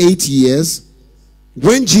 38 years.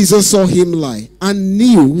 When Jesus saw him lie, and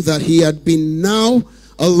knew that he had been now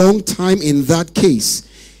a long time in that case,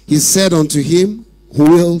 he said unto him,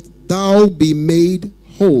 Wilt thou be made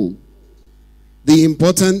whole? The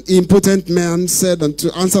impotent man answered unto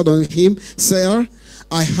him, Sir,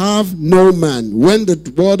 I have no man, when the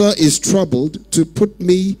water is troubled, to put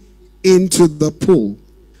me into the pool.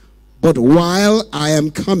 But while I am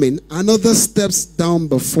coming, another steps down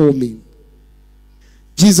before me.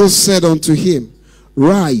 Jesus said unto him,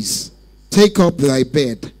 Rise, take up thy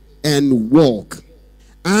bed, and walk.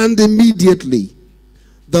 And immediately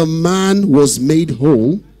the man was made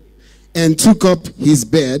whole, and took up his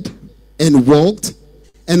bed, and walked,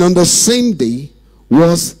 and on the same day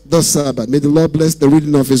was the Sabbath. May the Lord bless the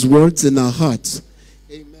reading of his words in our hearts.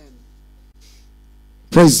 Amen.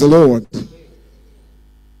 Praise the Lord.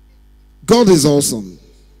 God is awesome.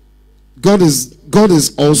 God is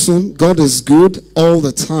awesome. God is good all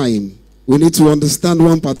the time. We need to understand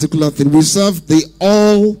one particular thing. We serve the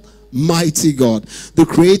Almighty God, the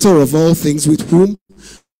creator of all things, with whom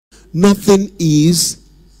nothing is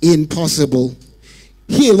impossible.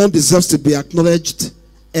 He alone deserves to be acknowledged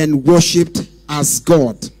and worshipped as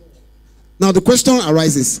God. Now the question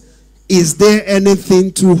arises, is there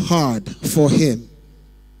anything too hard for him?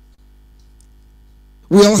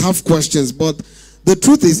 We all have questions, but the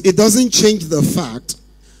truth is, it doesn't change the fact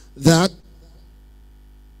that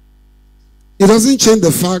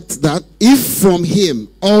if from him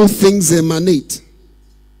all things emanate,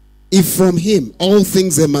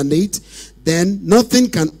 then nothing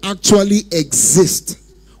can actually exist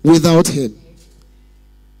without him.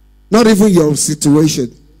 Not even your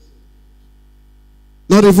situation,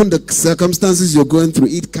 not even the circumstances you're going through,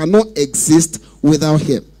 it cannot exist without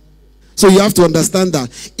him. So you have to understand that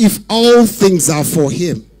if all things are for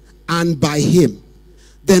him and by him,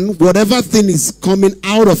 then whatever thing is coming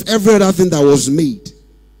out of every other thing that was made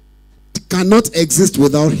cannot exist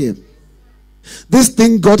without him. This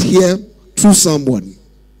thing got here through someone.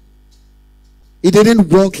 It didn't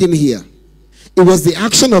walk in here. It was the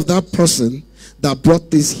action of that person that brought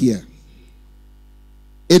this here.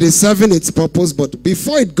 It is serving its purpose, but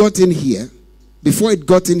before it got in here, it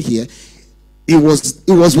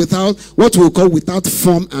was without what we call without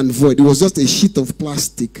form and void. It was just a sheet of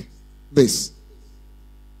plastic. This.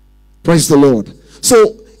 Praise the Lord.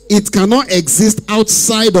 So it cannot exist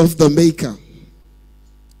outside of the maker.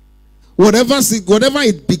 Whatever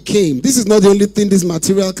it became, this is not the only thing this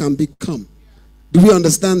material can become. Do we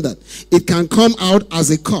understand that? It can come out as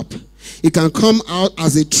a cup. It can come out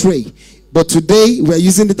as a tray. But today we're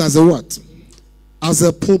using it as a what? As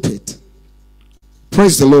a pulpit.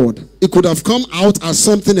 Praise the Lord. It could have come out as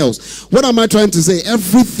something else. What am I trying to say?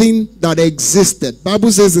 Everything that existed.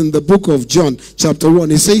 Bible says in the book of John chapter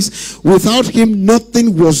 1, it says, without him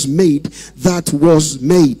nothing was made that was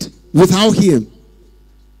made. Without him.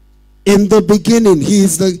 In the beginning, he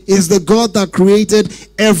is the God that created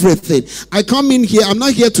everything. I come in here, I'm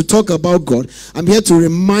not here to talk about God. I'm here to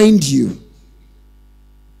remind you.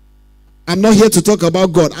 I'm not here to talk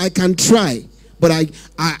about God. I can try, but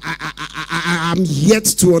I'm yet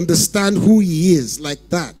to understand who he is like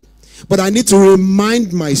that. But I need to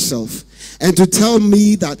remind myself and to tell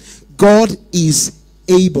me that God is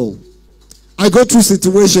able. I go through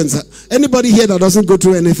situations. Anybody here that doesn't go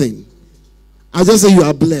through anything? I just say you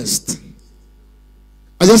are blessed.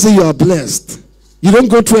 I just say you are blessed. You don't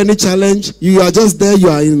go through any challenge. You are just there. You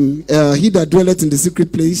are in he that dwelleth in the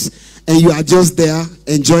secret place, and you are just there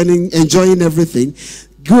enjoying everything.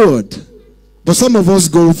 Good. But some of us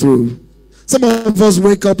go through. Some of us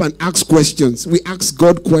wake up and ask questions. We ask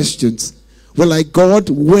God questions. We're like, God,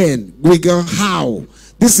 when? We go, how?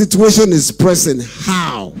 This situation is pressing.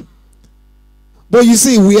 How? But you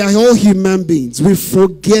see, we are all human beings. We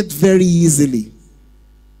forget very easily.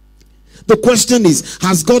 The question is,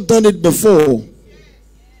 has God done it before?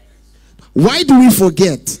 Why do we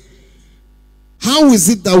forget? How is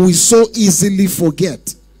it that we so easily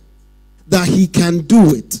forget that he can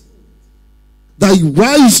do it? That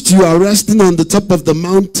whilst you are resting on the top of the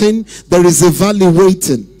mountain, there is a valley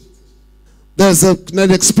waiting. There's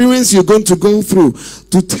an experience you're going to go through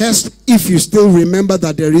to test if you still remember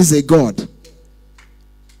that there is a God.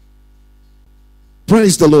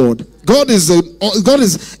 Praise the Lord. God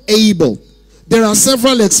is able. There are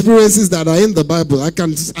several experiences that are in the Bible. I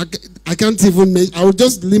can't even make. I will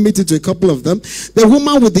just limit it to a couple of them. The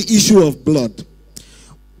woman with the issue of blood.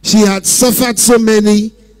 She had suffered so many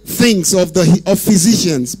things of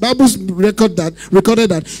physicians. Bible recorded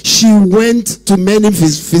that she went to many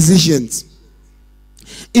physicians.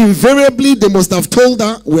 Invariably, they must have told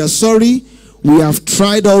her, "We are sorry. We have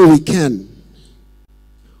tried all we can.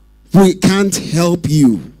 We can't help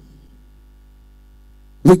you.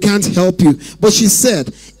 We can't help you." But she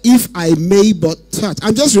said, "If I may but touch."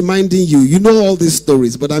 I'm just reminding you. You know all these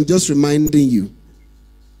stories, but I'm just reminding you.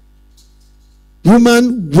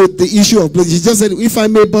 Woman with the issue of blood, she just said, "If I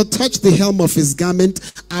may but touch the hem of his garment,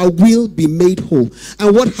 I will be made whole."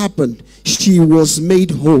 And what happened? She was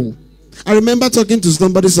made whole. I remember talking to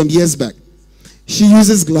somebody some years back. She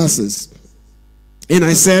uses glasses. And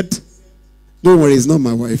I said, "Don't worry, it's not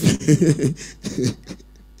my wife."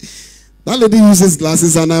 That lady uses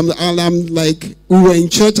glasses, and I'm like, we were in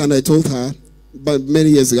church, and I told her, but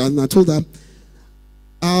many years ago, and I told her,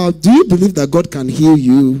 "Do you believe that God can heal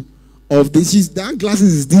you of this?" That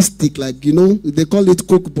glasses is this thick, like, you know, they call it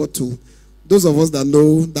Coke bottle. Those of us that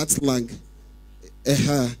know that slang,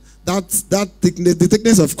 that thickness, the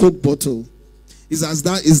thickness of Coke bottle is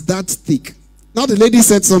that thick. Now the lady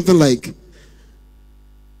said something like,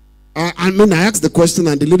 I asked the question,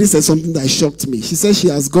 and the lady said something that shocked me. She said she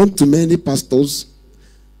has gone to many pastors,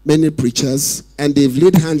 many preachers, and they've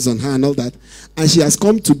laid hands on her and all that. And she has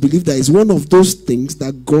come to believe that it's one of those things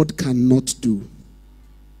that God cannot do.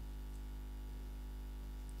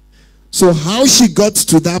 So how she got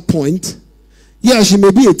to that point, yeah, she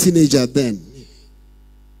may be a teenager then.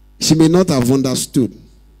 She may not have understood.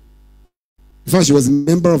 In fact, she was a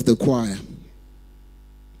member of the choir.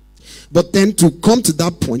 But then to come to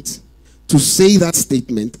that point, to say that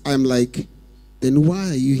statement, I'm like, then why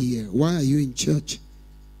are you here? Why are you in church?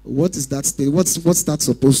 What is that statement? What's that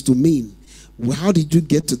supposed to mean? How did you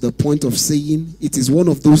get to the point of saying it is one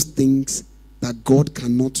of those things that God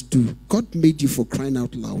cannot do? God made you, for crying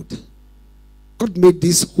out loud. God made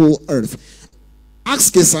this whole earth.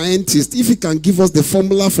 Ask a scientist if he can give us the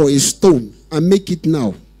formula for a stone and make it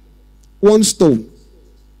now. One stone.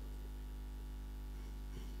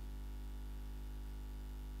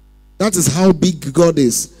 That is how big God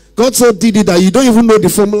is. God so did it that you don't even know the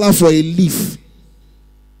formula for a leaf.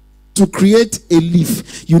 To create a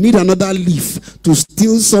leaf, you need another leaf to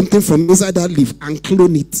steal something from inside that leaf and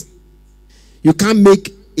clone it. You can't make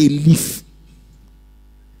a leaf.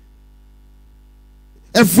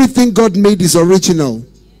 Everything God made is original.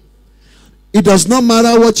 It does not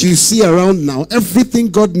matter what you see around now. Everything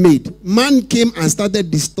God made. Man came and started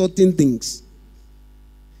distorting things.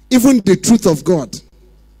 Even the truth of God.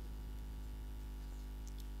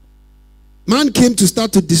 Man came to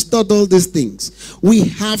start to distort all these things. We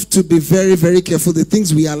have to be very, very careful the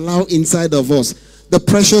things we allow inside of us. The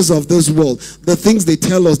pressures of this world. The things they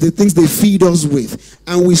tell us. The things they feed us with.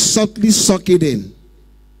 And we subtly suck it in.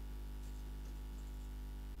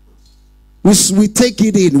 We take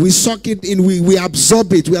it in. We suck it in. We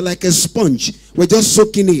absorb it. We are like a sponge. We're just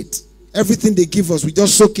soaking it. Everything they give us, we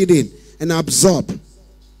just soak it in and absorb.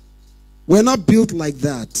 We're not built like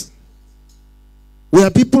that. We are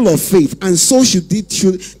people of faith, and so should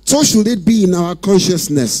it be in our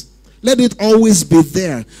consciousness. Let it always be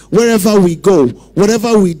there. Wherever we go,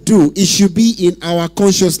 whatever we do, it should be in our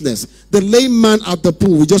consciousness. The lame man at the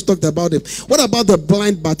pool, we just talked about it. What about the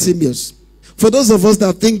blind Bartimaeus? For those of us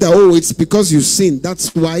that think that, oh, it's because you sinned,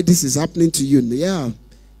 that's why this is happening to you. Yeah.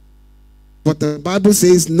 But the Bible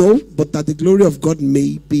says no, but that the glory of God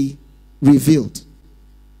may be revealed.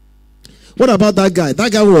 What about that guy?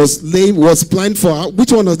 That guy was lame, was blind for,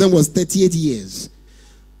 which one of them was 38 years?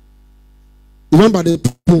 The one by the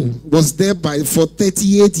pool was there for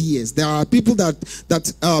 38 years. There are people there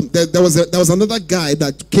was another guy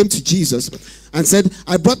that came to Jesus and said,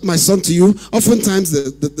 I brought my son to you. Oftentimes,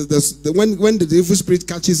 when the evil spirit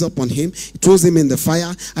catches up on him, it throws him in the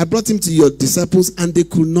fire. I brought him to your disciples and they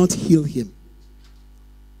could not heal him.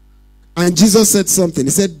 And Jesus said something.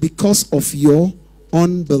 He said, because of your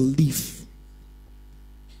unbelief.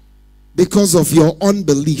 Because of your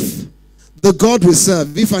unbelief. The God we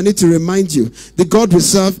serve, if I need to remind you, the God we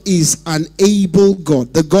serve is an able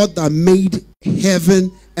God. The God that made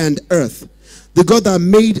heaven and earth. The God that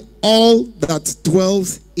made all that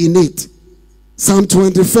dwells in it. Psalm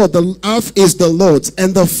 24, the earth is the Lord's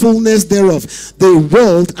and the fullness thereof, the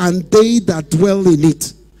world and they that dwell in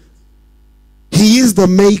it. He is the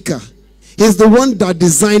maker. He's the one that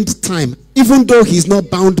designed time, even though he's not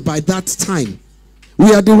bound by that time.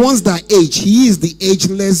 We are the ones that age. He is the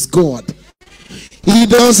ageless God. He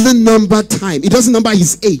doesn't number time. He doesn't number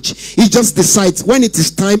his age. He just decides when it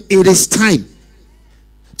is time, it is time.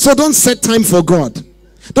 So don't set time for God.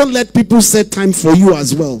 Don't let people set time for you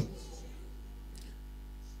as well.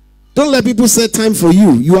 Don't let people set time for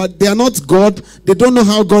you. They are not God. They don't know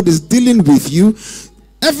how God is dealing with you.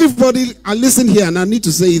 Everybody, listen here, and I need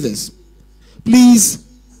to say this. Please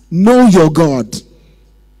know your God.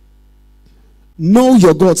 Know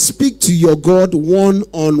your God. Speak to your God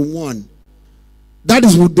one-on-one. That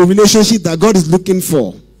is the relationship that God is looking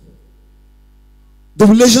for. The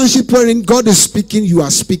relationship wherein God is speaking, you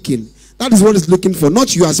are speaking. That is what he's looking for.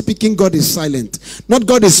 Not you are speaking, God is silent. Not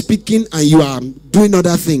God is speaking and you are doing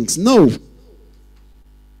other things. No.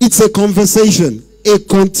 It's a conversation. A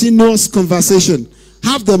continuous conversation.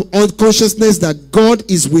 Have the consciousness that God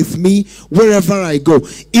is with me wherever I go.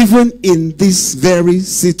 Even in this very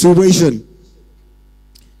situation.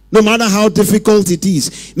 No matter how difficult it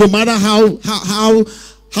is, no matter how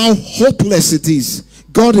hopeless it is,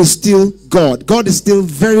 God is still God. God is still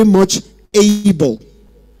very much able.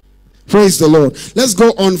 Praise the Lord. Let's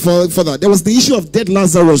go on for that. There was the issue of dead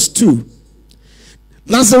Lazarus too.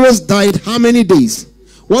 Lazarus died how many days?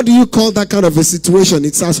 What do you call that kind of a situation?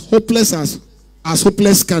 It's as hopeless as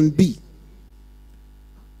hopeless can be.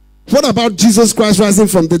 What about Jesus Christ rising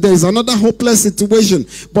from the dead? It's another hopeless situation.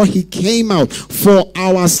 But he came out for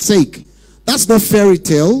our sake. That's not fairy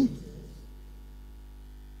tale.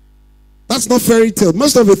 That's not fairy tale.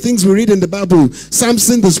 Most of the things we read in the Bible,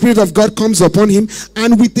 Samson, the Spirit of God comes upon him,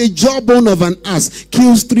 and with a jawbone of an ass,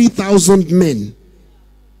 kills 3,000 men.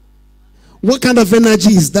 What kind of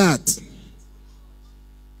energy is that?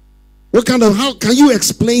 How can you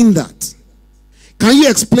explain that? Can you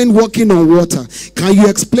explain walking on water? Can you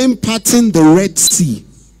explain parting the Red Sea?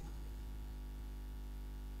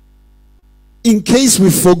 In case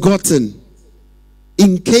we've forgotten,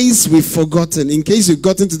 in case you've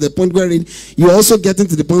gotten to the point where you're also getting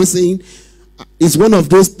to the point saying, it's one of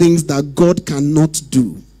those things that God cannot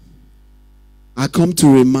do. I come to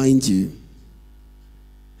remind you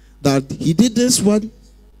that he did this one.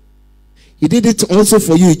 He did it also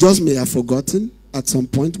for you. You just may have forgotten. At some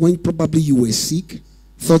point when probably you were sick,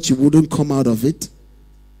 thought you wouldn't come out of it,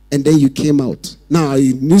 and then you came out. Now a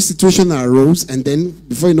new situation arose, and then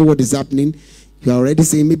before you know what is happening, you are already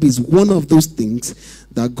saying maybe it's one of those things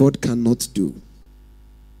that God cannot do.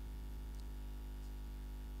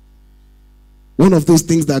 One of those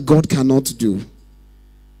things that God cannot do.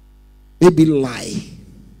 Maybe lie.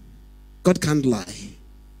 God can't lie.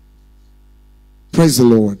 Praise the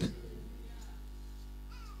Lord.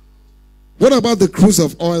 What about the cruse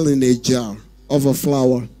of oil in a jar of a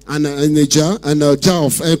flour, and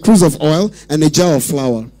a cruse of oil and a jar of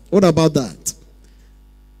flour? What about that?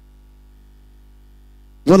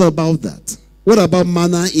 What about that? What about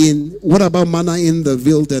manna in the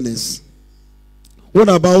wilderness? What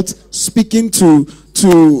about speaking speaking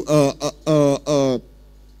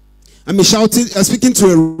to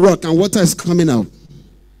a rock and water is coming out?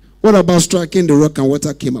 What about striking the rock and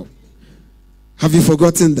water came out? Have you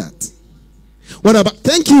forgotten that? What about,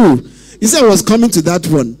 thank you. He said I was coming to that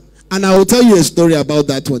one, and I will tell you a story about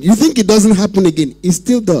that one. You think it doesn't happen again? It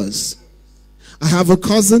still does. I have a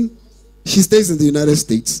cousin. She stays in the United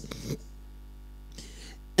States.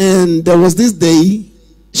 And there was this day,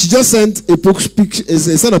 she just sent a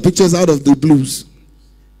set of pictures out of the blues.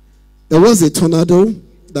 There was a tornado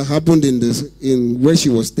that happened in where she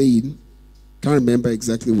was staying. Can't remember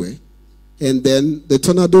exactly where. And then the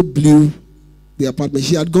tornado blew the apartment.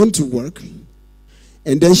 She had gone to work,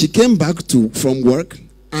 and then she came back from work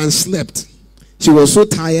and slept. She was so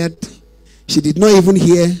tired, she did not even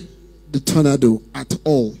hear the tornado at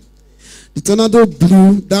all. The tornado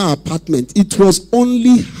blew that apartment. It was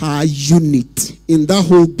only her unit in that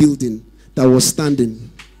whole building that was standing.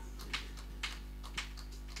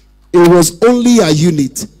 It was only a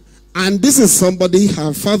unit. And this is somebody,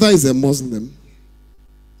 her father is a Muslim,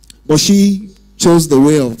 but she chose the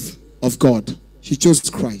way of God. She chose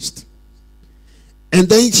Christ. And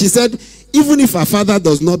then she said, even if her father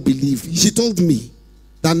does not believe, she told me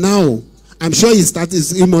that now, I'm sure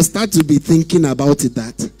he must start to be thinking about it.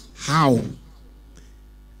 That how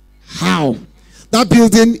that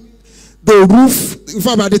building, the roof, in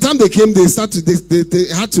fact, by the time they came, they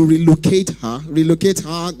had to relocate her.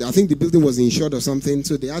 I think the building was insured or something,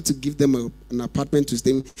 so they had to give them an apartment to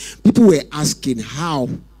stay in. People were asking, how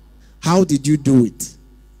did you do it?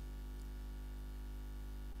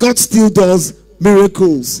 God still does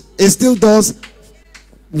miracles. It still does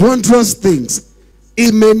wondrous things.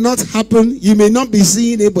 It may not happen, you may not be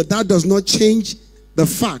seeing it, but that does not change the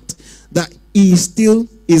fact that he still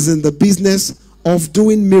is in the business of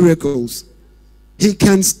doing miracles. He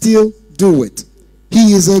can still do it.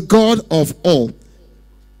 He is a God of all.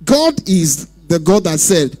 God is the God that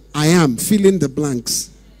said, I am, fill in the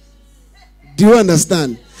blanks. Do you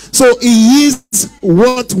understand? So he is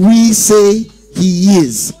what we say he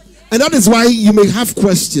is. And that is why you may have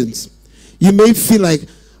questions. You may feel like,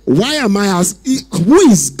 why am I asking? Who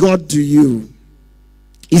is God to you?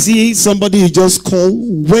 Is he somebody you just call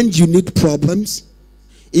when you need problems?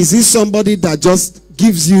 Is he somebody that just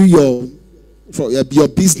gives you your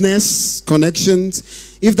business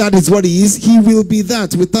connections? If that is what he is, he will be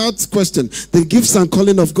that without question. The gifts and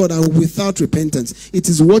calling of God are without repentance. It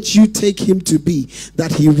is what you take him to be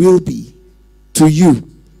that he will be to you.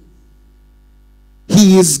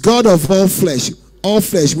 He is God of all flesh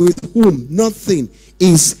with whom nothing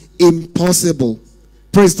is impossible.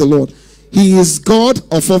 Praise the Lord. He is God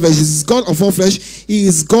of all flesh. He is God of all flesh. He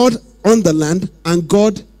is God on the land and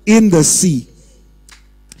God in the sea.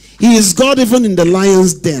 He is God even in the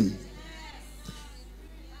lion's den.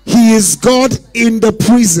 He is God in the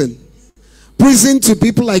prison. Prison to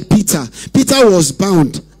people like Peter. Peter was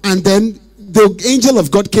bound, and then the angel of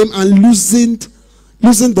God came and loosened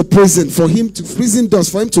the prison prison doors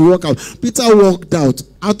for him to walk out. Peter walked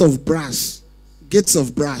out of brass, gates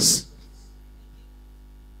of brass.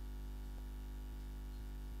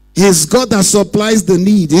 He is God that supplies the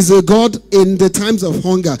need. He is a God in the times of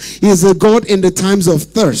hunger. He is a God in the times of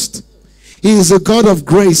thirst. He is a God of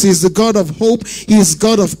grace. He is a God of hope. He is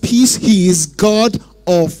God of peace. He is God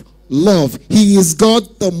of love. He is God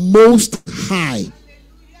the Most High.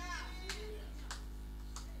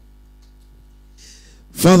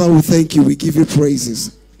 Father, we thank you. We give you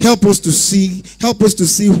praises. Help us to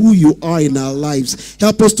see who you are in our lives.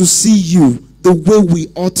 Help us to see you the way we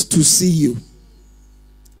ought to see you.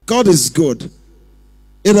 God is good.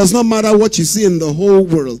 It does not matter what you see in the whole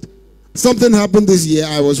world. Something happened this year.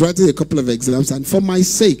 I was writing a couple of exams, and for my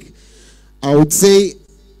sake, I would say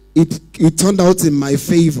it turned out in my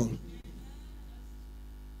favor.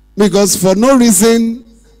 Because for no reason,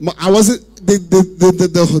 I wasn't.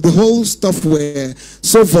 The whole stuff were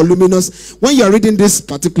so voluminous. When you are reading this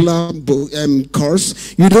particular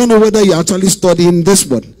course, you don't know whether you're actually studying this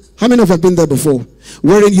one. How many of you have been there before?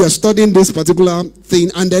 Wherein you are studying this particular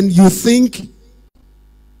thing, and then you think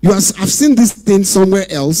I've seen this thing somewhere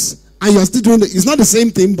else, and you are still doing it. It's not the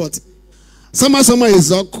same thing, but somehow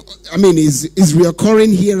is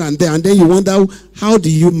reoccurring here and there, and then you wonder, how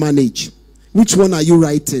do you manage? Which one are you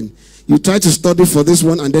writing? You try to study for this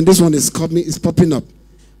one, and then this one is popping up.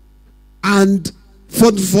 And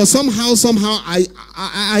for somehow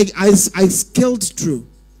I scaled through.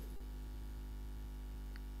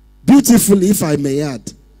 Beautifully, if I may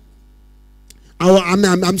add.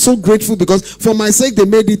 I'm so grateful because for my sake they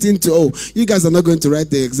made it into, you guys are not going to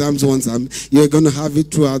write the exams once, you're going to have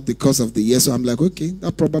it throughout the course of the year. So I'm like, okay,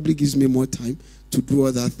 that probably gives me more time to do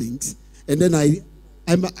other things. And then I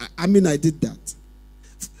did that.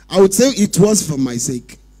 I would say it was for my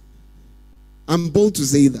sake. I'm bold to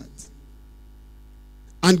say that.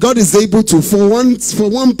 And God is able to, for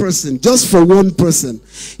one person, just for one person,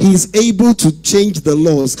 He is able to change the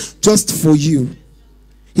laws just for you.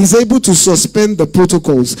 He's able to suspend the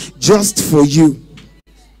protocols just for you.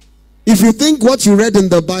 If you think what you read in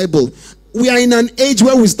the Bible, we are in an age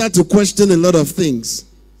where we start to question a lot of things.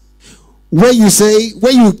 Where you say,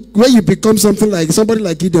 where you become somebody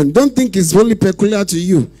like Gideon, don't think it's only peculiar to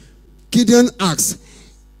you. Gideon asks,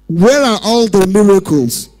 where are all the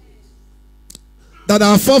miracles? that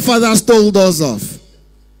our forefathers told us of?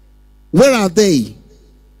 Where are they?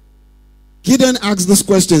 Gideon asked those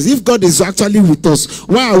questions. If God is actually with us,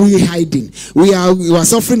 why are we hiding? We are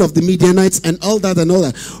suffering of the Midianites and all that and all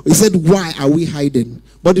that. He said, why are we hiding?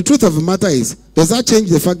 But the truth of the matter is, does that change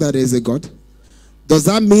the fact that there is a God? Does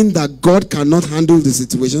that mean that God cannot handle the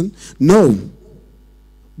situation? No.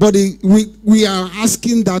 But we are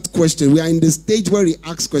asking that question. We are in the stage where we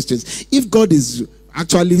ask questions. If God is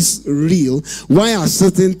actually real, why are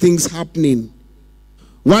certain things happening?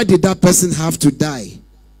 Why did that person have to die?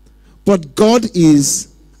 But God is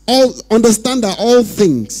understand that all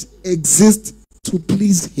things exist to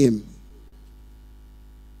please him.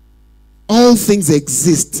 All things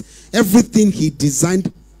exist. Everything he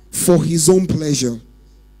designed for his own pleasure.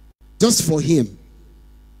 Just for him.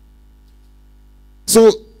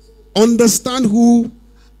 So understand who,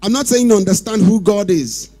 I'm not saying understand who God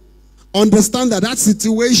is. Understand that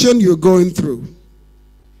situation you're going through,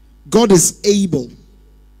 God is able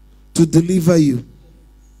to deliver you.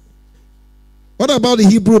 What about the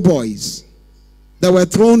Hebrew boys that were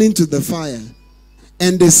thrown into the fire?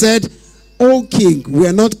 And they said, "O king, we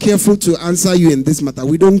are not careful to answer you in this matter.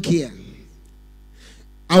 We don't care.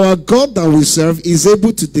 Our God that we serve is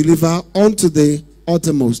able to deliver unto the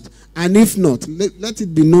uttermost. And if not, let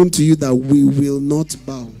it be known to you that we will not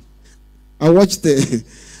bow." I watched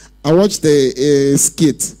a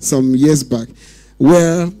skit some years back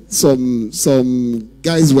where some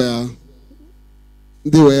guys were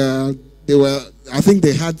I think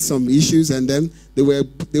they had some issues, and then they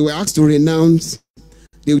were asked to renounce.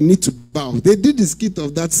 They would need to bow. They did the skit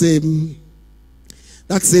of that same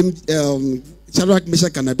Shadrach,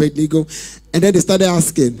 Meshach, and Abednego, and then they started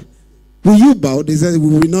asking, "Will you bow?" They said, "We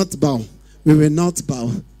will not bow. We will not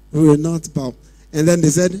bow. We will not bow." And then they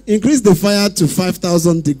said, "Increase the fire to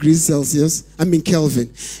 5,000 degrees Celsius. I mean Kelvin."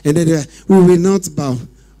 And then they said, "We will not bow.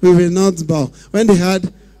 We will not bow." When they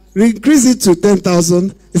had increase it to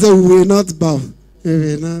 10,000, they said, "We will not bow. We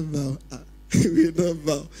will not bow. We will not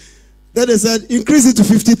bow." Then they said, "Increase it to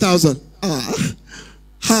 50,000.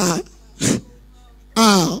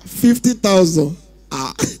 50,000.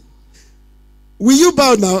 Will you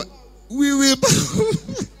bow now? We will bow."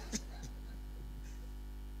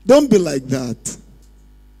 Don't be like that.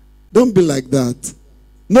 Don't be like that.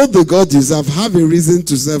 Know the God you serve. Have a reason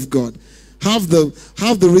to serve God. Have the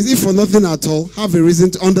reason, if for nothing at all, have a reason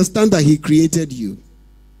to understand that he created you.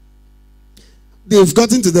 They've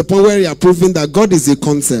gotten to the point where they are proving that God is a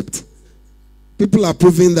concept. People are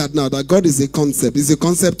proving that now, that God is a concept. It's a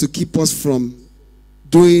concept to keep us from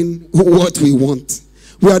doing what we want.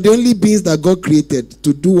 We are the only beings that God created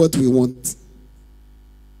to do what we want.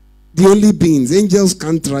 The only beings. Angels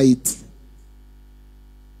can't try it.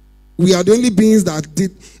 We are the only beings that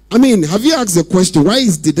did. I mean, have you asked the question, why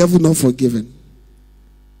is the devil not forgiven?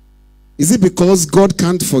 Is it because God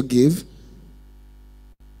can't forgive?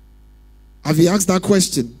 Have you asked that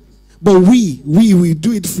question? But we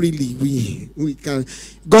do it freely. We can.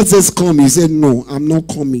 God says come. He said no, I'm not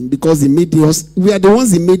coming, because he made us. We are the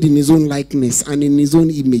ones he made in his own likeness and in his own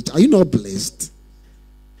image. Are you not blessed?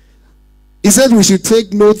 He said we should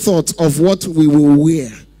take no thought of what we will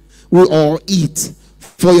wear or eat.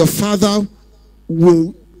 For your Father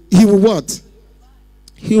he will what?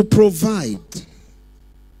 He'll provide.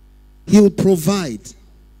 He'll provide.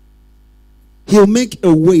 He'll make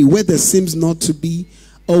a way where there seems not to be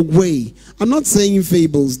a way. I'm not saying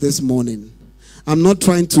fables this morning. I'm not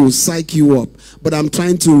trying to psych you up, but I'm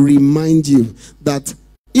trying to remind you that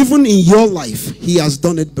even in your life, he has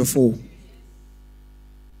done it before.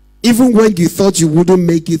 Even when you thought you wouldn't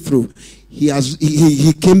make it through,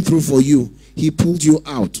 he came through for you. He pulled you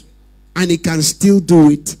out. And he can still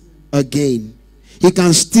do it again. He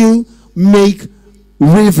can still make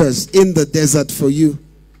rivers in the desert for you.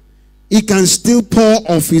 He can still pour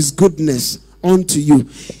of his goodness onto you.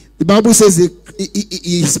 The Bible says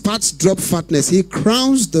his parts drop fatness. He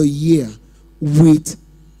crowns the year with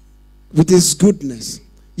his goodness.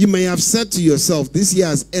 You may have said to yourself, this year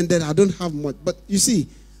has ended, I don't have much. But you see,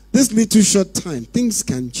 this little short time, things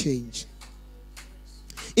can change.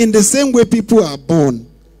 In the same way people are born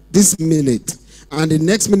this minute, and the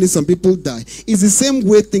next minute some people die, it's the same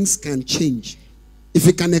way things can change. If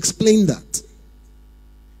you can explain that.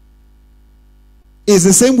 It's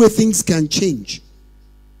the same way things can change.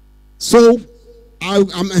 So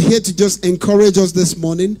I'm here to just encourage us this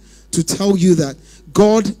morning to tell you that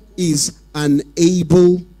God is an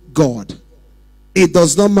able God. It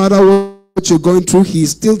does not matter what you're going through. He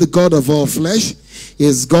is still the God of all flesh. He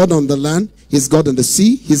is God on the land. He's God in the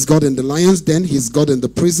sea. He's God in the lion's den. He's God in the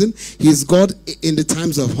prison. He's God in the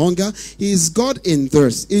times of hunger. He is God in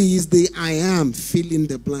thirst. He is the I am, fill in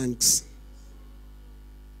the blanks.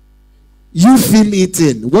 You fill it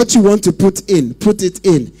in. What you want to put it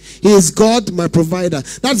in. He is God, my provider.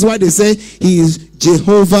 That's why they say he is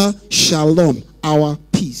Jehovah Shalom, our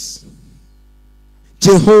peace.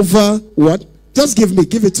 Jehovah what? Just give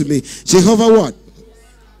it to me. Jehovah what?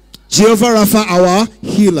 Jehovah Rapha, our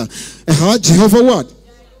healer. Jehovah what?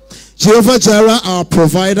 Jehovah Jireh, our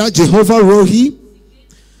provider. Jehovah Rohi.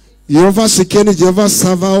 Jehovah Shekeni, Jehovah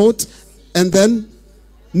Sabaoth. And then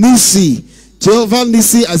Nisi. Jehovah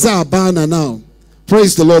Nisi as our banner now.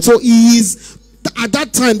 Praise the Lord. So he is, at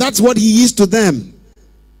that time, that's what he is to them.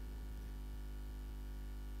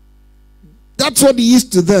 That's what he is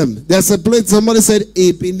to them. There's a place, somebody said,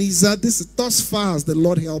 Ebenezer, this is thus far as the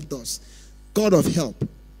Lord helped us. God of help.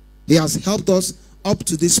 He has helped us up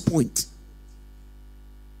to this point.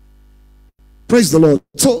 Praise the Lord.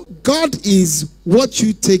 So God is what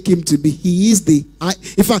you take him to be. He is the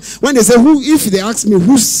when they say if they ask me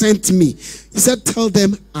who sent me, he said, tell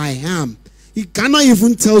them I am. He cannot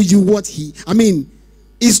even tell you what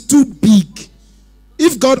it's too big.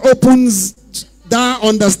 If God opens that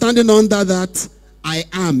understanding under that I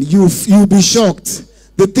am, you'll be shocked.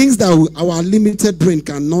 The things that our limited brain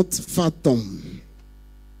cannot fathom.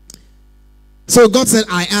 So God said,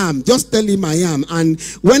 I am. Just tell him I am. And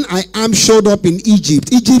when I am showed up in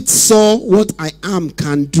Egypt, Egypt saw what I am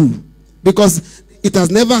can do. Because it has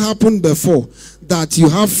never happened before that you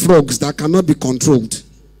have frogs that cannot be controlled.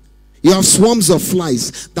 You have swarms of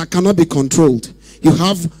flies that cannot be controlled. You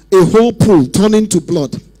have a whole pool turning to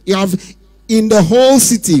blood. You have in the whole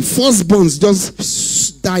city, firstborns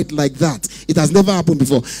just died like that. It has never happened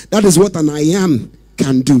before. That is what an I am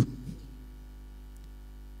can do.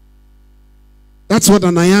 That's what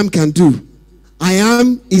an I am can do. I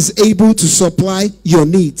am is able to supply your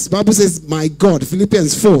needs. The Bible says, my God,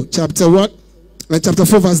 Philippians 4, chapter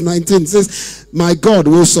 4, verse 19 says, my God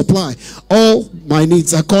will supply all my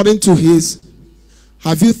needs according to his.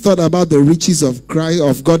 Have you thought about the riches of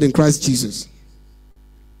God in Christ Jesus?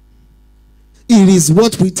 It is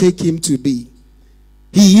what we take him to be.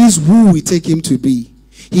 He is who we take him to be.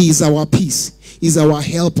 He is our peace. He's our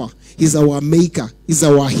helper. He's our maker. He's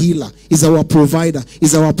our healer. He's our provider.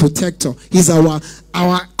 He's our protector. He's our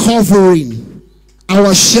covering,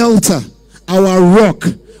 our shelter, our rock,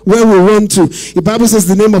 where we run to. The Bible says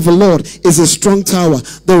the name of the Lord is a strong tower.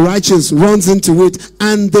 The righteous runs into it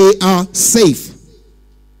and they are safe.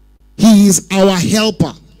 He is our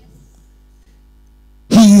helper.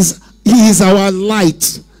 He is our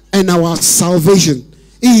light and our salvation.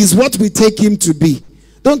 He is what we take him to be.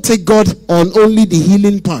 Don't take God on only the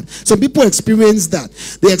healing part. Some people experience that.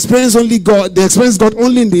 They experience God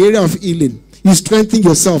only in the area of healing. You strengthen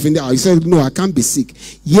yourself in the You say, no, I can't be sick.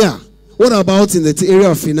 Yeah. What about in the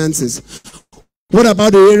area of finances? What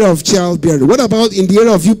about the area of childbearing? What about in the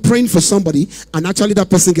area of you praying for somebody and actually that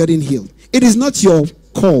person getting healed? It is not your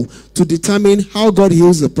call to determine how God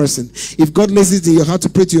heals the person. If God lays it in your heart to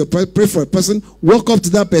pray for a person, walk up to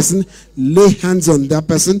that person, lay hands on that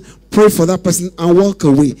person, pray for that person and walk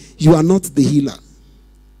away. You are not the healer.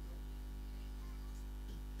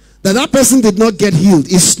 That person did not get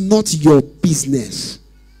healed is not your business.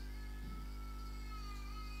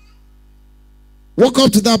 Walk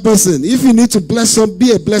up to that person. If you need to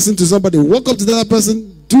be a blessing to somebody, walk up to that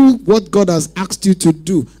person, do what God has asked you to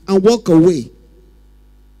do and walk away.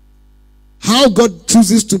 How God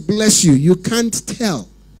chooses to bless you, you can't tell.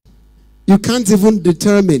 You can't even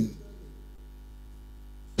determine.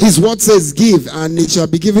 His word says, give and it shall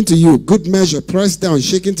be given to you. Good measure, pressed down,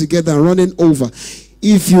 shaken together and running over.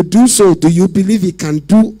 If you do so, do you believe he can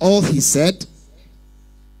do all he said?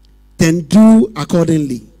 Then do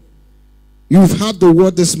accordingly. You've heard the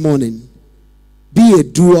word this morning. Be a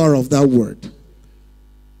doer of that word.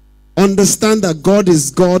 Understand that God is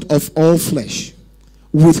God of all flesh,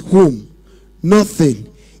 with whom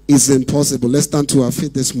nothing is impossible. Let's stand to our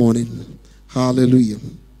feet this morning. Hallelujah.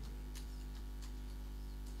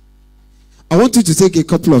 I want you to take a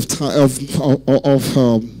couple of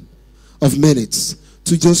minutes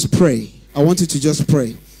to just pray. I want you to just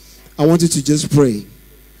pray. I want you to just pray.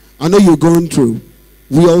 I know you're going through.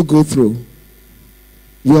 We all go through.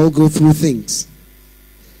 We all go through things.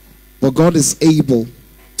 But God is able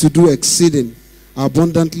to do exceeding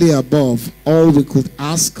abundantly above all we could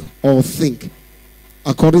ask or think,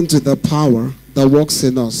 according to the power that works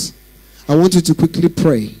in us. I want you to quickly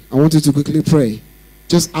pray. I want you to quickly pray.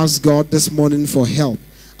 Just ask God this morning for help.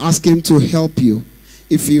 Ask him to help you.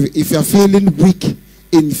 If you're feeling weak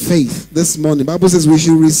in faith this morning, the Bible says we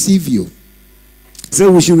should receive you. So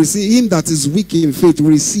we should receive him that is weak in faith. We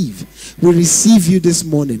receive you this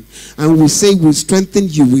morning, and we say we strengthen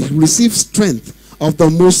you. We receive strength of the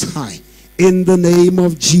Most High in the name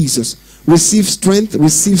of Jesus. Receive strength,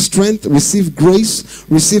 receive grace,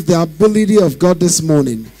 receive the ability of God this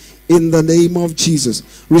morning in the name of Jesus.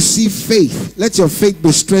 Receive faith. Let your faith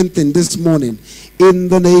be strengthened this morning in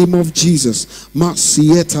the name of Jesus.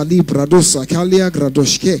 Masieta libradosa kalia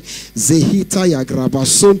gradoshke zehita ya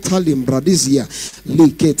grabasonta limbradizia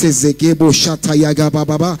likete zegebo shata ya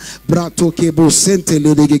gababa brato kebo sente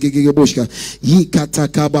ledegegegeboshka yikata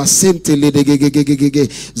kaba sente ledegegegege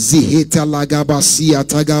ziheta lagabasia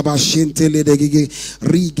tagaba shente ledegege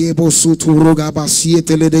rigebo suturoga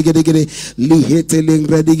basiete ledegegege lihete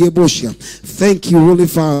lengradegeboshka. Thank you, Holy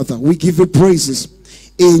Father. We give you praises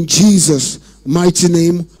in Jesus' mighty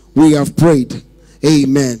name we have prayed.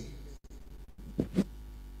 Amen.